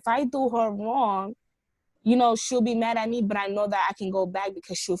 yeah, if I do her wrong, she'll be mad at me, but I know that I can go back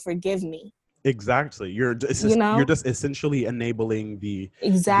because she'll forgive me. Exactly. You're just essentially enabling the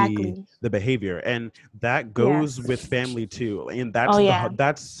exactly the behavior, and that yeah goes with family too. And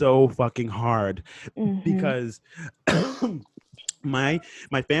that's so fucking hard because my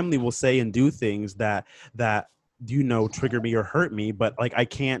family will say and do things that trigger me or hurt me, but like I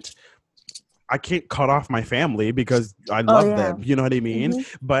can't cut off my family because I love them. You know what I mean?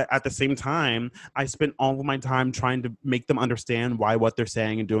 But at the same time, I spent all of my time trying to make them understand why what they're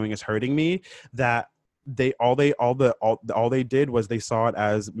saying and doing is hurting me. That all they did was they saw it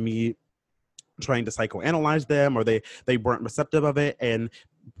as me trying to psychoanalyze them, or they weren't receptive of it. And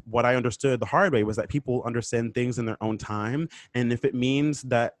what I understood the hard way was that people understand things in their own time. And if it means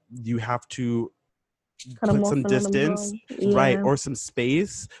that you have to put some distance, right, or some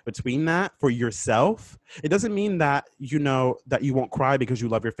space between that for yourself, it doesn't mean that that you won't cry because you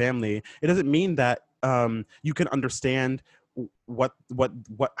love your family. It doesn't mean that you can understand what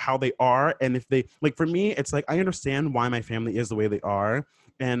how they are. And if they, like, for me, it's like I understand why my family is the way they are,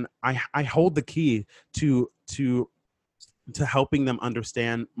 and I hold the key to helping them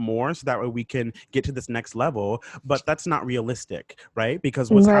understand more, so that way we can get to this next level. But that's not realistic, right? Because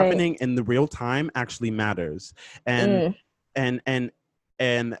what's happening in the real time actually matters. And and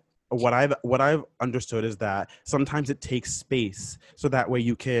what I've understood is that sometimes it takes space, so that way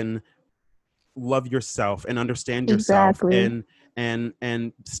you can love yourself and understand yourself, and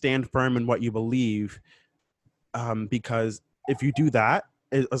stand firm in what you believe. Because if you do that,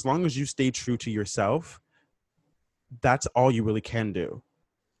 as long as you stay true to yourself, that's all you really can do.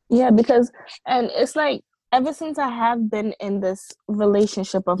 Yeah, because, and it's like, ever since I have been in this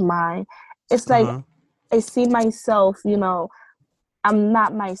relationship of mine, it's like I see myself, I'm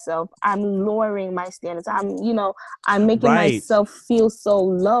not myself. I'm lowering my standards. I'm making myself feel so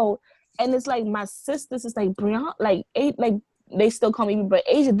low. And it's like my sisters is like, Brianna, like they still call me, but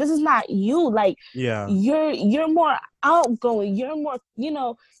Asia, this is not you. Like, you're more outgoing. You're more, you're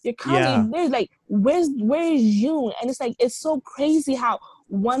calm. You're like, where's you? And it's like, it's so crazy how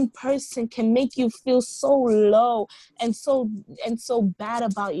one person can make you feel so low and so bad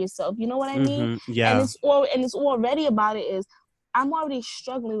about yourself. You know what I mean? Yeah. And it's already about it is, I'm already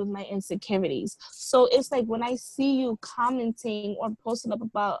struggling with my insecurities. So it's like when I see you commenting or posting up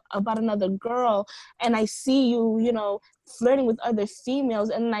about another girl, and I see you, flirting with other females,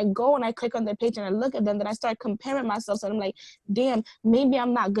 and I go and I click on their page and I look at them, then I start comparing myself. So I'm like, damn, maybe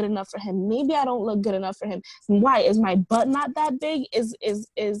I'm not good enough for him. Maybe I don't look good enough for him. Why? Is my butt not that big? Is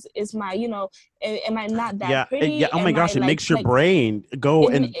my, am I not that pretty? Yeah. Oh my gosh, it makes your brain go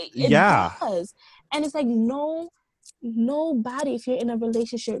it does. And it's like, nobody, if you're in a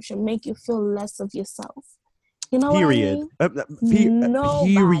relationship, should make you feel less of yourself. You know period. what I mean?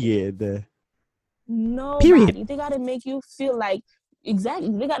 Nobody. Period. Nobody. Period. They gotta make you feel like, exactly,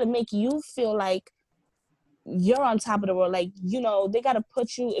 they gotta make you feel like you're on top of the world. Like, they gotta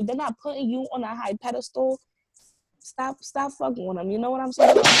put you, if they're not putting you on a high pedestal, stop fucking with them. You know what I'm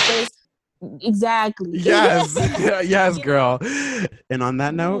saying? Exactly. Yes. Yes, girl. And on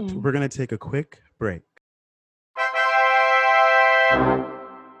that note, we're gonna take a quick break.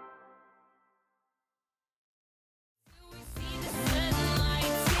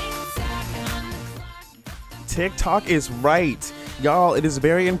 TikTok is right. Y'all, it is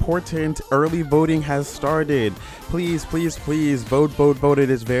very important. Early voting has started. Please, please, please vote. It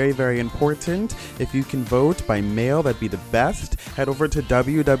is very, very important. If you can vote by mail, that'd be the best. Head over to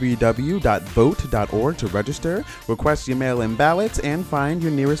www.vote.org to register, request your mail-in ballots, and find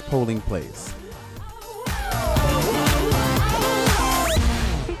your nearest polling place.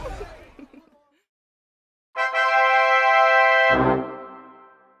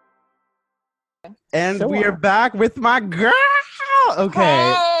 And we are back with my girl. Okay.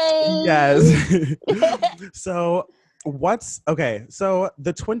 Hey. Yes. So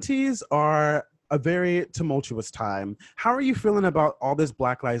the 20s are a very tumultuous time. How are you feeling about all this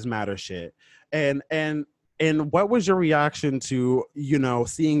Black Lives Matter shit? And what was your reaction to,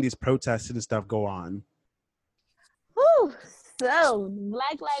 seeing these protests and stuff go on? So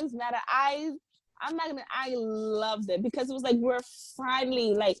Black Lives Matter, I loved it, because it was like, we're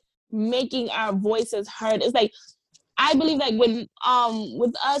finally like making our voices heard. It's like, I believe like when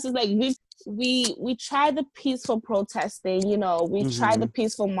with us, it's like we tried the peaceful protesting, we tried the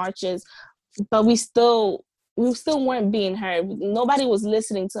peaceful marches, but we still weren't being heard. Nobody was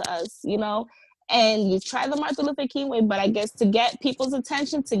listening to us, and you try the Martin Luther King way, but I guess to get people's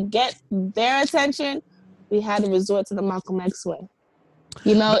attention, to get their attention, we had to resort to the Malcolm X way.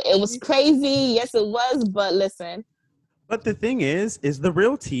 You know, it was crazy. Yes, it was. But listen. But the thing is the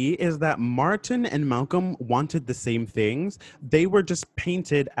real tea is that Martin and Malcolm wanted the same things. They were just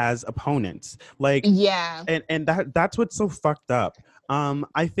painted as opponents. Like, yeah. And that's what's so fucked up.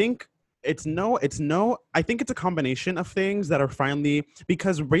 I think I think it's a combination of things that are finally,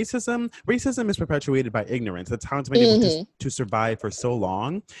 because racism is perpetuated by ignorance. That's how it's been able to survive for so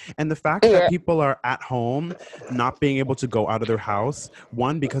long. And the fact that people are at home not being able to go out of their house,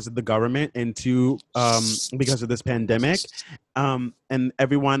 one, because of the government, and two, because of this pandemic, and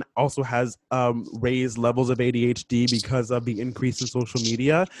everyone also has raised levels of ADHD because of the increase in social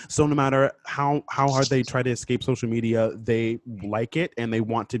media. So no matter how hard they try to escape social media, they like it and they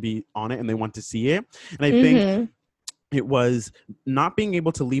want to be on it and they want to see it. And I think it was not being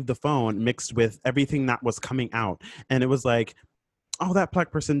able to leave the phone mixed with everything that was coming out. And it was like, oh, that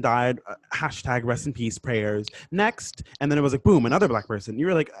black person died, hashtag rest in peace prayers. Next. And then it was like, boom, another black person. You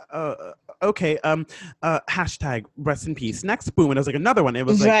were like, okay, hashtag rest in peace. Next, boom. And it was like another one. It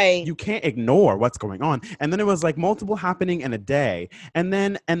was like, you can't ignore what's going on. And then it was like multiple happening in a day. And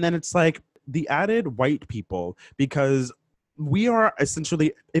then it's like the added white people, because we are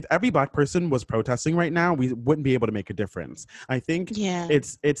essentially, if every black person was protesting right now, we wouldn't be able to make a difference. I think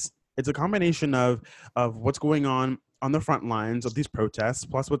it's a combination of what's going on the front lines of these protests,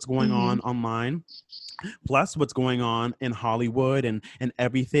 plus what's going on online, plus what's going on in Hollywood and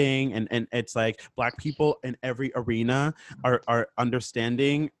everything. And it's like black people in every arena are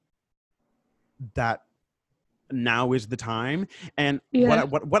understanding that now is the time. And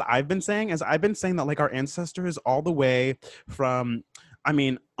what I've been saying is that like our ancestors all the way from, I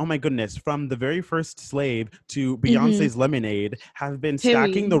mean, oh my goodness, from the very first slave to Beyonce's Lemonade have been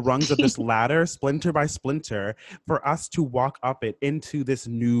stacking the rungs of this ladder, splinter by splinter, for us to walk up it into this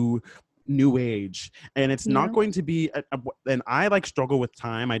new age. And it's not going to be and I like struggle with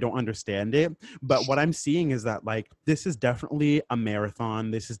time. I don't understand it, but what I'm seeing is that like this is definitely a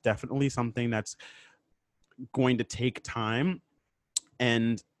marathon. This is definitely something that's going to take time.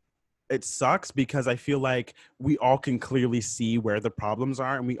 And it sucks because I feel like we all can clearly see where the problems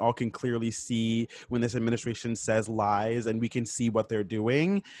are, and we all can clearly see when this administration says lies, and we can see what they're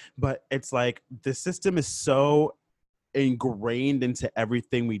doing. But it's like the system is so ingrained into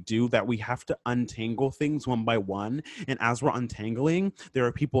everything we do that we have to untangle things one by one. And as we're untangling, there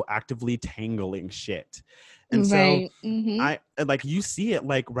are people actively tangling shit. And so I like, you see it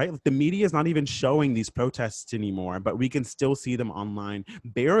like, right, like the media is not even showing these protests anymore, but we can still see them online,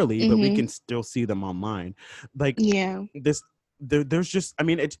 barely, but we can still see them online. Like there's just, I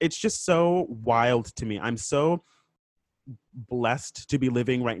mean, it's just so wild to me. I'm so blessed to be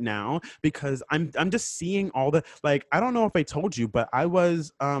living right now because I'm just seeing all the, like, I don't know if I told you, but I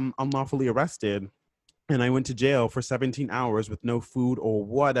was unlawfully arrested. And I went to jail for 17 hours with no food or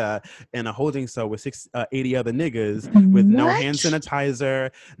water in a holding cell with 80 other niggas with no hand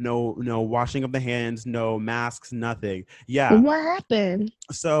sanitizer, no washing of the hands, no masks, nothing. Yeah. What happened?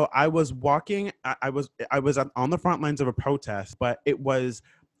 So I was walking. I was on the front lines of a protest, but it was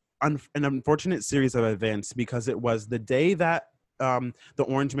an unfortunate series of events because it was the day that the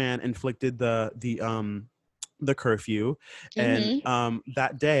Orange Man inflicted the curfew. And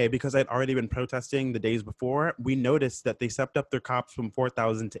that day, because I'd already been protesting the days before, we noticed that they stepped up their cops from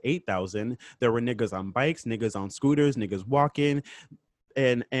 4,000 to 8,000. There were niggas on bikes, niggas on scooters, niggas walking,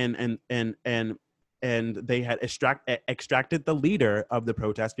 and they had extracted the leader of the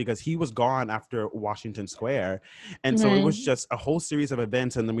protest because he was gone after Washington Square. And so it was just a whole series of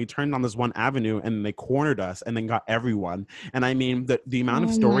events. And then we turned on this one avenue and they cornered us and then got everyone. And I mean, the amount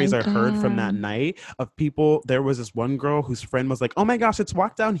of stories I heard from that night of people, there was this one girl whose friend was like, oh my gosh, it's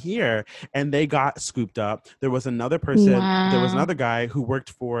walk down here. And they got scooped up. There was another person, there was another guy who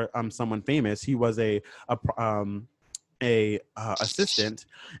worked for someone famous. He was a assistant,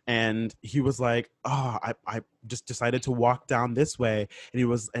 and he was like, oh, I just decided to walk down this way.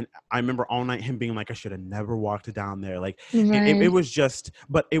 And I remember all night him being like, I should have never walked down there. Like it was just,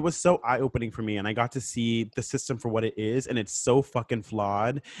 but it was so eye-opening for me, and I got to see the system for what it is, and it's so fucking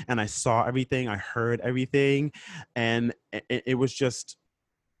flawed. And I saw everything, I heard everything, and it was just,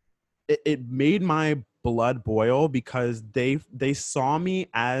 it made my blood boil because they saw me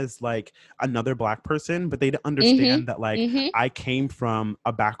as like another black person, but they didn't understand that like I came from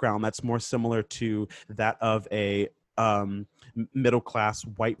a background that's more similar to that of a middle class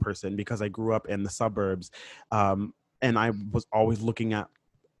white person because I grew up in the suburbs, and I was always looking at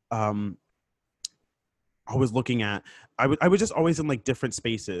I was just always in like different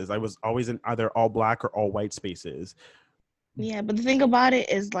spaces. I was always in either all black or all white spaces. Yeah, but the thing about it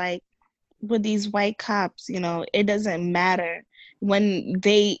is like with these white cops, you know, it doesn't matter when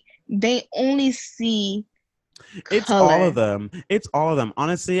they only see It's all of color. them. It's all of them.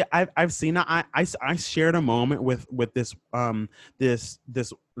 Honestly, I've seen it. I shared a moment with this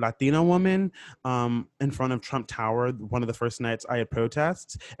this Latina woman in front of Trump Tower one of the first nights I had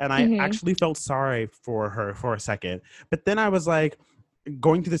protests, and I Mm-hmm. actually felt sorry for her for a second. But then I was like,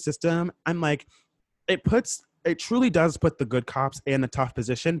 going through the system, I'm like, it truly does put the good cops in a tough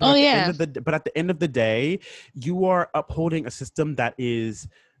position. But Oh at the yeah. end of the day, you are upholding a system that is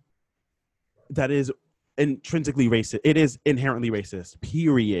intrinsically racist. It is inherently racist.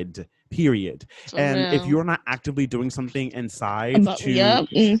 Period. For And if real. you're not actively doing something inside But to yeah.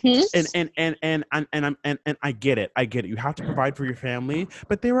 Mm-hmm. and I get it. I get it. You have to provide for your family,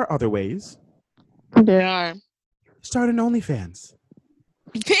 but there are other ways. There are. Start an OnlyFans.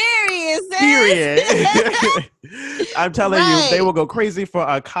 Period, sis. Period. I'm telling you, they Right. will go crazy for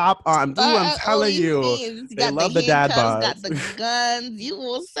a cop. I'm telling you, You they got love the the dad handcuffs, got bods. the guns. You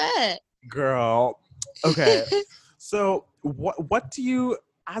all set. Girl. Okay. So what do you,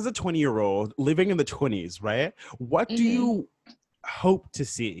 as a 20-year-old living in the 20s, right? What do you hope to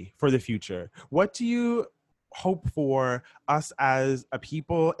see for the future? What do you hope for us as a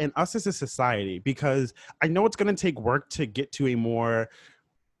people and us as a society? Because I know it's going to take work to get to a more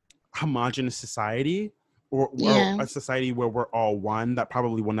homogenous society or Yeah. a society where we're all one. That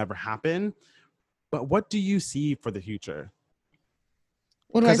probably will never happen. But what do you see for the future?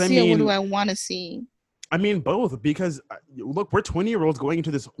 What do I 'Cause see or what do I want to see? I mean, both, because look, we're 20-year-olds going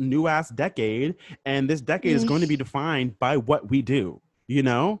into this new ass decade, and this decade is going to be defined by what we do, you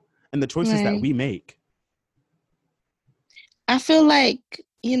know, and the choices that Right. we make. I feel like,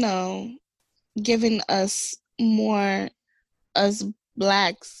 you know, giving us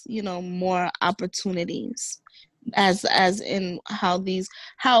blacks, you know, more opportunities as in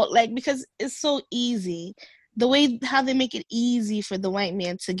how like, because it's so easy the way how they make it easy for the white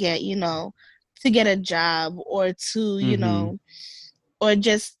man to get, you know, to get a job or to, you know, or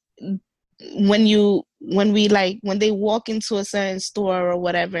just when they walk into a certain store or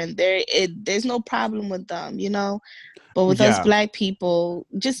whatever, and there's no problem with them, you know, but with us Yeah. black people,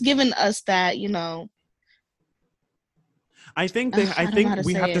 just giving us that, you know, I think I don't know how to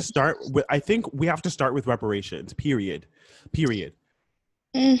we have say to it. start with, I think we have to start with reparations, period.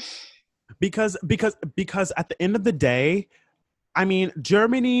 Mm. Because at the end of the day, I mean,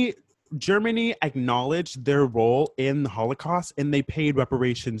 Germany acknowledged their role in the Holocaust, and they paid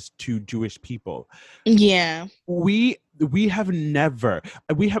reparations to Jewish people. Yeah. We have never,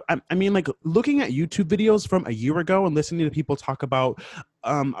 I mean, like, looking at YouTube videos from a year ago and listening to people talk about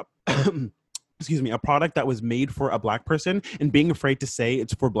excuse me, a product that was made for a black person and being afraid to say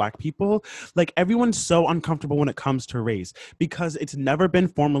it's for black people. Like, everyone's so uncomfortable when it comes to race because it's never been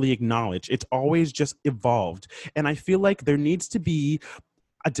formally acknowledged. It's always just evolved. And I feel like there needs to be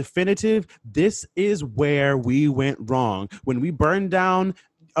a definitive, this is where we went wrong. When we burned down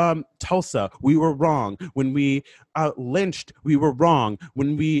Tulsa, we were wrong. When we lynched, we were wrong.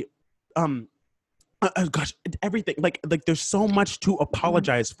 When we gosh, everything, like there's so much to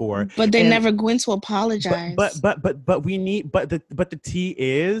apologize for, but they're and never going to apologize. but we need, but the T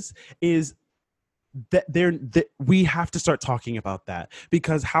is that we have to start talking about that,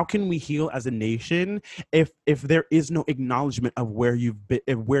 because how can we heal as a nation if there is no acknowledgement of where you've been,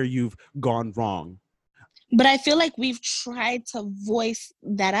 where you've gone wrong? But I feel like we've tried to voice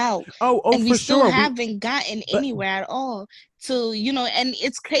that out. Oh, and we for still sure. haven't gotten anywhere at all to, you know, and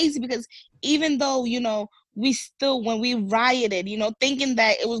it's crazy because even though, you know, we still, when we rioted, you know, thinking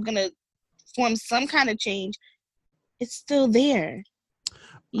that it was going to form some kind of change, it's still there.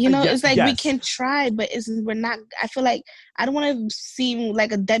 You know, it's like we can try, but we're not. I feel like I don't want to seem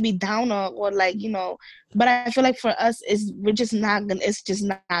like a Debbie Downer or like, you know, but I feel like for us, it's just not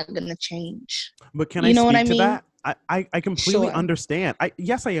gonna change. But can You I know what I speak to mean? that? I completely Sure. understand.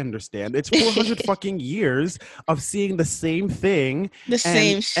 Yes, I understand. It's 400 fucking years of seeing the same thing, The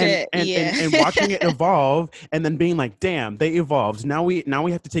same shit, yeah. and watching it evolve, and then being like, damn, they evolved. Now we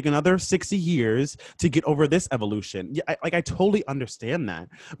have to take another 60 years to get over this evolution. Yeah, I totally understand that.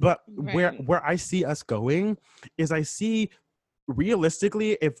 But Right. where I see us going is, I see,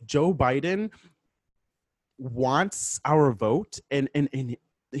 realistically, if Joe Biden wants our vote, and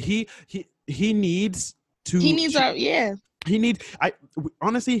he needs to, He needs our, yeah. he needs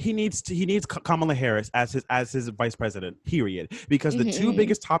Kamala Harris as his vice president, period, because the two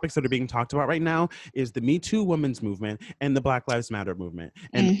biggest topics that are being talked about right now is the Me Too women's movement and the Black Lives Matter movement,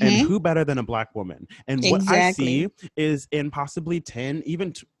 and who better than a black woman? And what I see is, in possibly 10,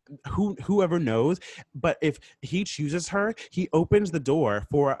 even whoever knows. But if he chooses her, he opens the door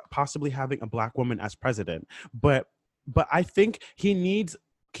for possibly having a Black woman as president. But I think he needs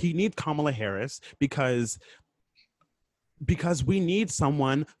Kamala Harris because we need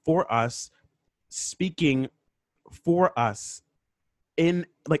someone for us speaking for us in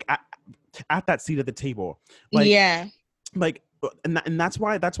like at that seat at the table. Like, yeah. Like, and that's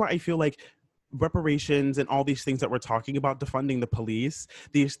why I feel like reparations and all these things that we're talking about, defunding the police,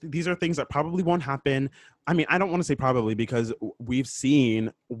 these are things that probably won't happen. I mean, I don't want to say probably because we've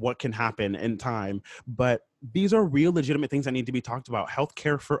seen what can happen in time, but these are real legitimate things that need to be talked about.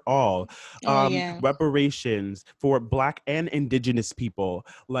 Healthcare for all, reparations for Black and Indigenous people,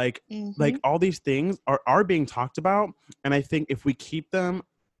 like all these things are being talked about. And I think if we keep them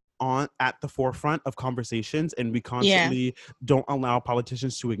at the forefront of conversations and we constantly don't allow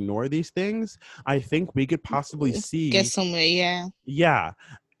politicians to ignore these things, I think we could possibly get somewhere.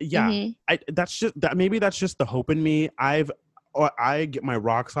 That's just the hope in me. I get my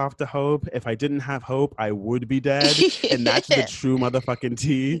rocks off to hope. If I didn't have hope, I would be dead. And that's the true motherfucking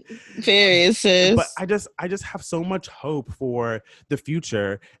tea. Very sis. But I just have so much hope for the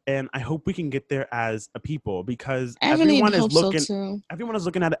future. And I hope we can get there as a people, because everyone is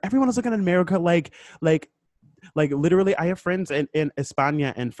looking at America like literally. I have friends in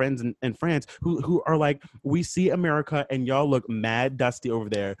España and friends in France who are like, we see America and y'all look mad dusty over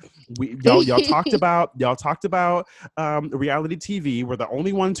there. Y'all talked about reality TV. We're the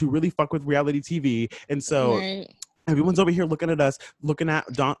only ones who really fuck with reality TV. And so everyone's over here looking at us, looking at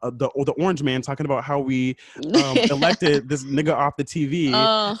the orange man talking about how we elected this nigga off the TV.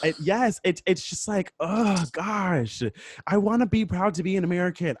 It's just like, oh gosh, I want to be proud to be an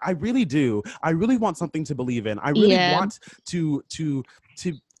American. I really do. I really want something to believe in. I really want to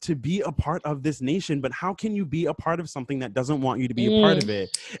be a part of this nation. But how can you be a part of something that doesn't want you to be a part of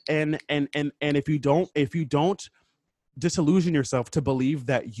it? And if you don't disillusion yourself to believe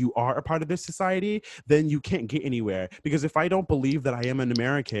that you are a part of this society, then you can't get anywhere. Because if I don't believe that I am an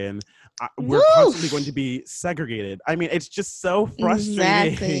American, we're constantly going to be segregated. I mean, it's just so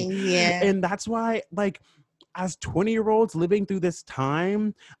frustrating. Exactly. And that's why, like, as 20-year-olds living through this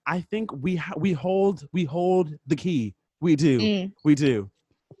time, I think we hold the key. We do. We do.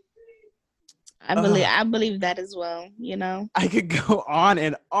 I believe that as well, you know. I could go on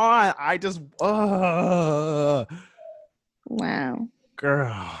and on. I just wow.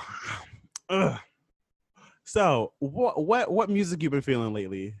 Girl. So, what music you been feeling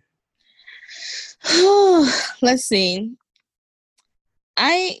lately? Let's see.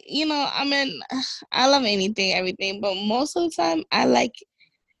 I love everything, but most of the time I like,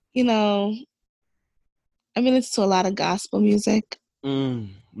 I listen to a lot of gospel music.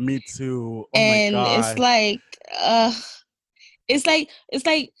 Me too. Oh and my God. it's like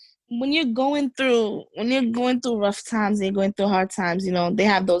when you're going through rough times and you're going through hard times, they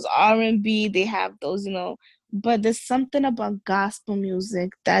have those R&B, they have those, but there's something about gospel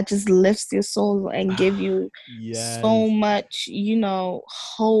music that just lifts your soul and give you so much,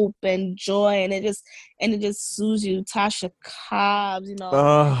 hope and joy, and it just soothes you. Tasha Cobbs,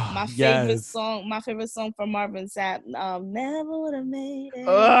 my favorite song from Marvin Sapp, Never Would Have Made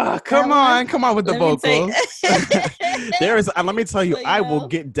It. Come on with the vocals. Let me tell you, I will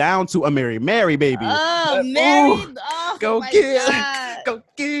get down to a Mary, baby. Mary, go get it. Go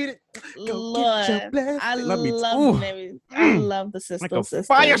get it. Go Lord, get your blessing. I love Mary. I love the sister. Like a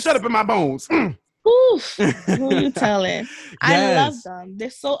fire shut up in my bones. Oof, who you telling? I love them. They're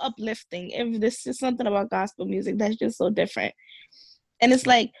so uplifting. If there's just something about gospel music that's just so different. And it's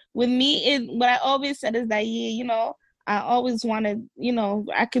like, with me, what I always said is that, I always wanted,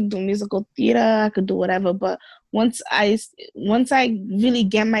 I could do musical theater, I could do whatever, but once I really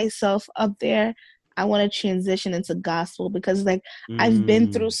get myself up there, I want to transition into gospel, because I've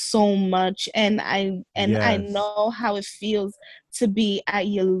been through so much, and I know how it feels to be at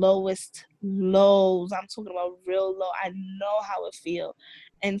your lowest lows. I'm talking about real low. I know how it feels.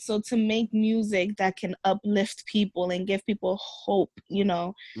 And so to make music that can uplift people and give people hope,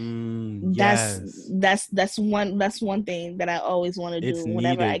 that's one thing that I always want to do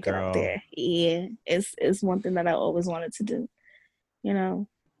whenever I get up there. Yeah, it's one thing that I always wanted to do.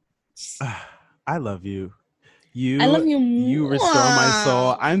 I love you. I love you. You restore my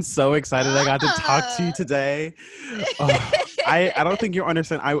soul. I'm so excited I got to talk to you today. I don't think you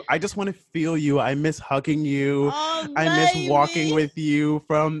understand. I just want to feel you. I miss hugging you. I miss walking with you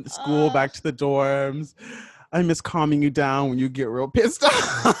from school back to the dorms. I miss calming you down when you get real pissed off.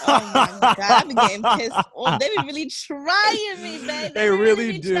 Oh my God, I be getting pissed off. They be really trying me, man. They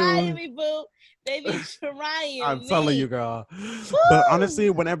really do. Trying me, boo. They be trying. I'm telling you, girl. But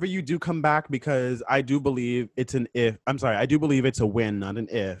honestly, whenever you do come back, because I do believe it's an if. I'm sorry, I do believe it's a win, not an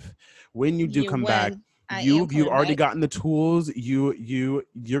if. When you do come back, you've already gotten the tools. You're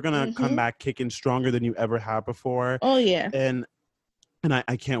gonna come back kicking stronger than you ever have before. Oh yeah. And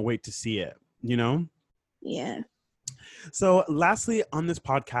I can't wait to see it. You know? Yeah. So lastly, on this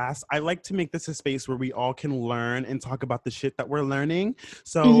podcast, I like to make this a space where we all can learn and talk about the shit that we're learning.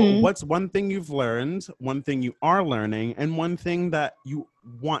 So what's one thing you've learned, one thing you are learning, and one thing that you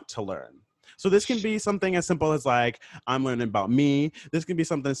want to learn? So this can be something as simple as like, I'm learning about me. This can be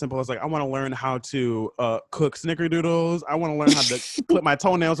something as simple as like, I want to learn how to cook snickerdoodles. I want to learn how to clip my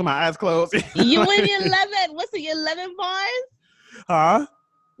toenails with my eyes closed. You in your 11, what's it, your 11 bars? Huh?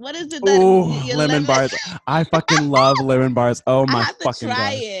 What is it? Lemon bars. I fucking love lemon bars. Oh my fucking god.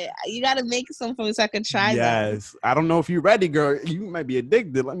 I have to try it. You gotta make some for me so I can try them. Yes. I don't know if you're ready, girl. You might be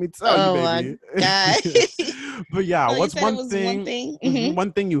addicted. Let me tell you, baby. Oh my god. But yeah, so what's one thing?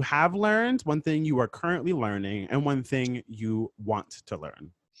 One thing you have learned, one thing you are currently learning, and one thing you want to learn.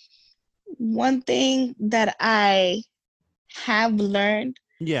 One thing that I have learned.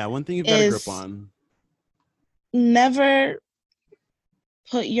 Yeah, one thing you've got a grip on. Never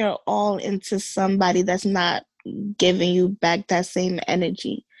put your all into somebody that's not giving you back that same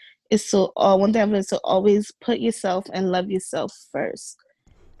energy. It's so one thing I've learned is to always put yourself and love yourself first.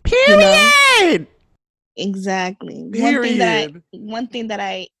 Period. Exactly. Period. One thing that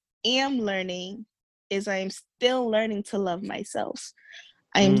I am learning is I am still learning to love myself.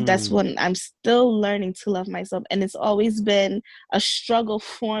 That's what I'm still learning to love myself, and it's always been a struggle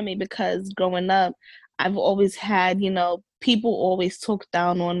for me because growing up, I've always had, people always talk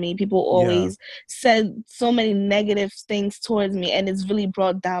down on me. People always said so many negative things towards me, and it's really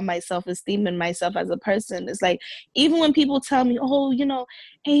brought down my self-esteem and myself as a person. It's like, even when people tell me, oh,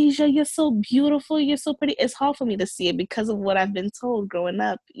 Asia, you're so beautiful, you're so pretty, it's hard for me to see it because of what I've been told growing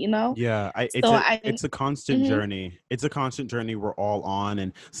up, Yeah, it's a constant journey. It's a constant journey we're all on,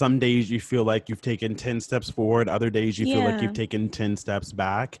 and some days you feel like you've taken 10 steps forward, other days you feel like you've taken 10 steps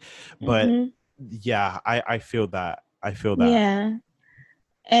back, but yeah, I feel that. Yeah.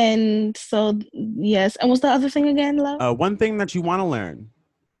 And so, yes. And what's the other thing again, love? One thing that you want to learn.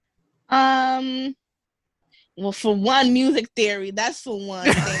 Well, for one, music theory. That's for one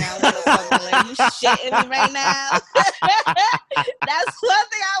thing I want to fucking learn. You shitting me right now? That's one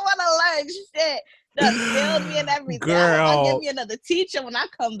thing I want to learn. Shit. Build me and everything. Girl, I'll give me another teacher when I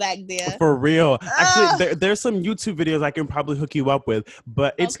come back there. For real. Actually, there's some YouTube videos I can probably hook you up with,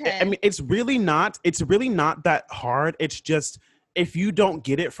 but it's really not that hard. It's just, if you don't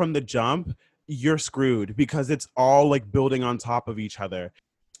get it from the jump, you're screwed because it's all like building on top of each other.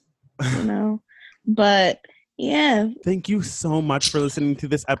 But yeah. Thank you so much for listening to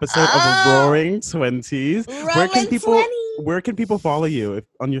this episode of Roaring 20s. Where can people follow you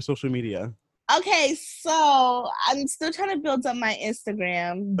on your social media? Okay, so I'm still trying to build up my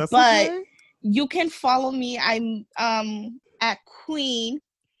Instagram, but okay. You can follow me. I'm at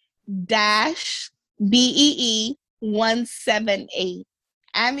Queen-BEE178.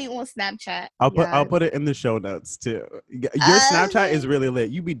 Add me on Snapchat. I'll put it in the show notes too. Your Snapchat is really lit.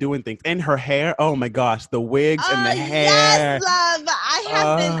 You be doing things. And her hair, oh my gosh, the wigs and the hair. Yes, love.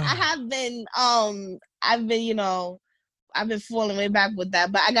 I've been falling way back with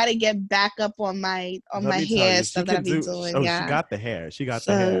that, but I gotta get back up on my hair stuff that I've been doing. Oh, yeah. She got the hair. The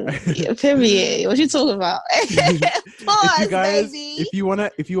hair. Yeah, period. What you talking about? Pause, baby.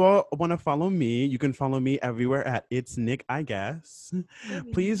 If you all wanna follow me, you can follow me everywhere at It's Nick, I guess.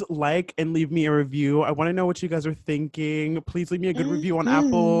 Please like and leave me a review. I want to know what you guys are thinking. Please leave me a good review on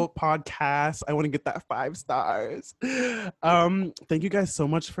Apple Podcasts. I want to get that 5 stars. Thank you guys so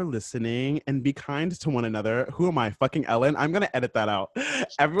much for listening, and be kind to one another. Who am I? Fucking Ellen? I'm gonna edit that out.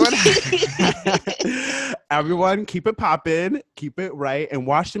 Everyone, keep it poppin', keep it right, and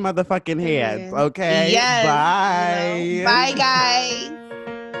wash your motherfucking hands. Okay. Yes. Bye. Bye, guys.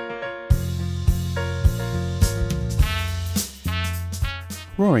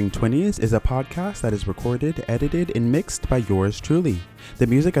 Roaring 20s is a podcast that is recorded, edited, and mixed by yours truly. The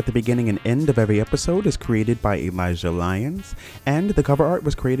music at the beginning and end of every episode is created by Elijah Lyons, and the cover art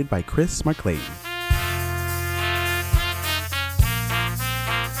was created by Chris McLean.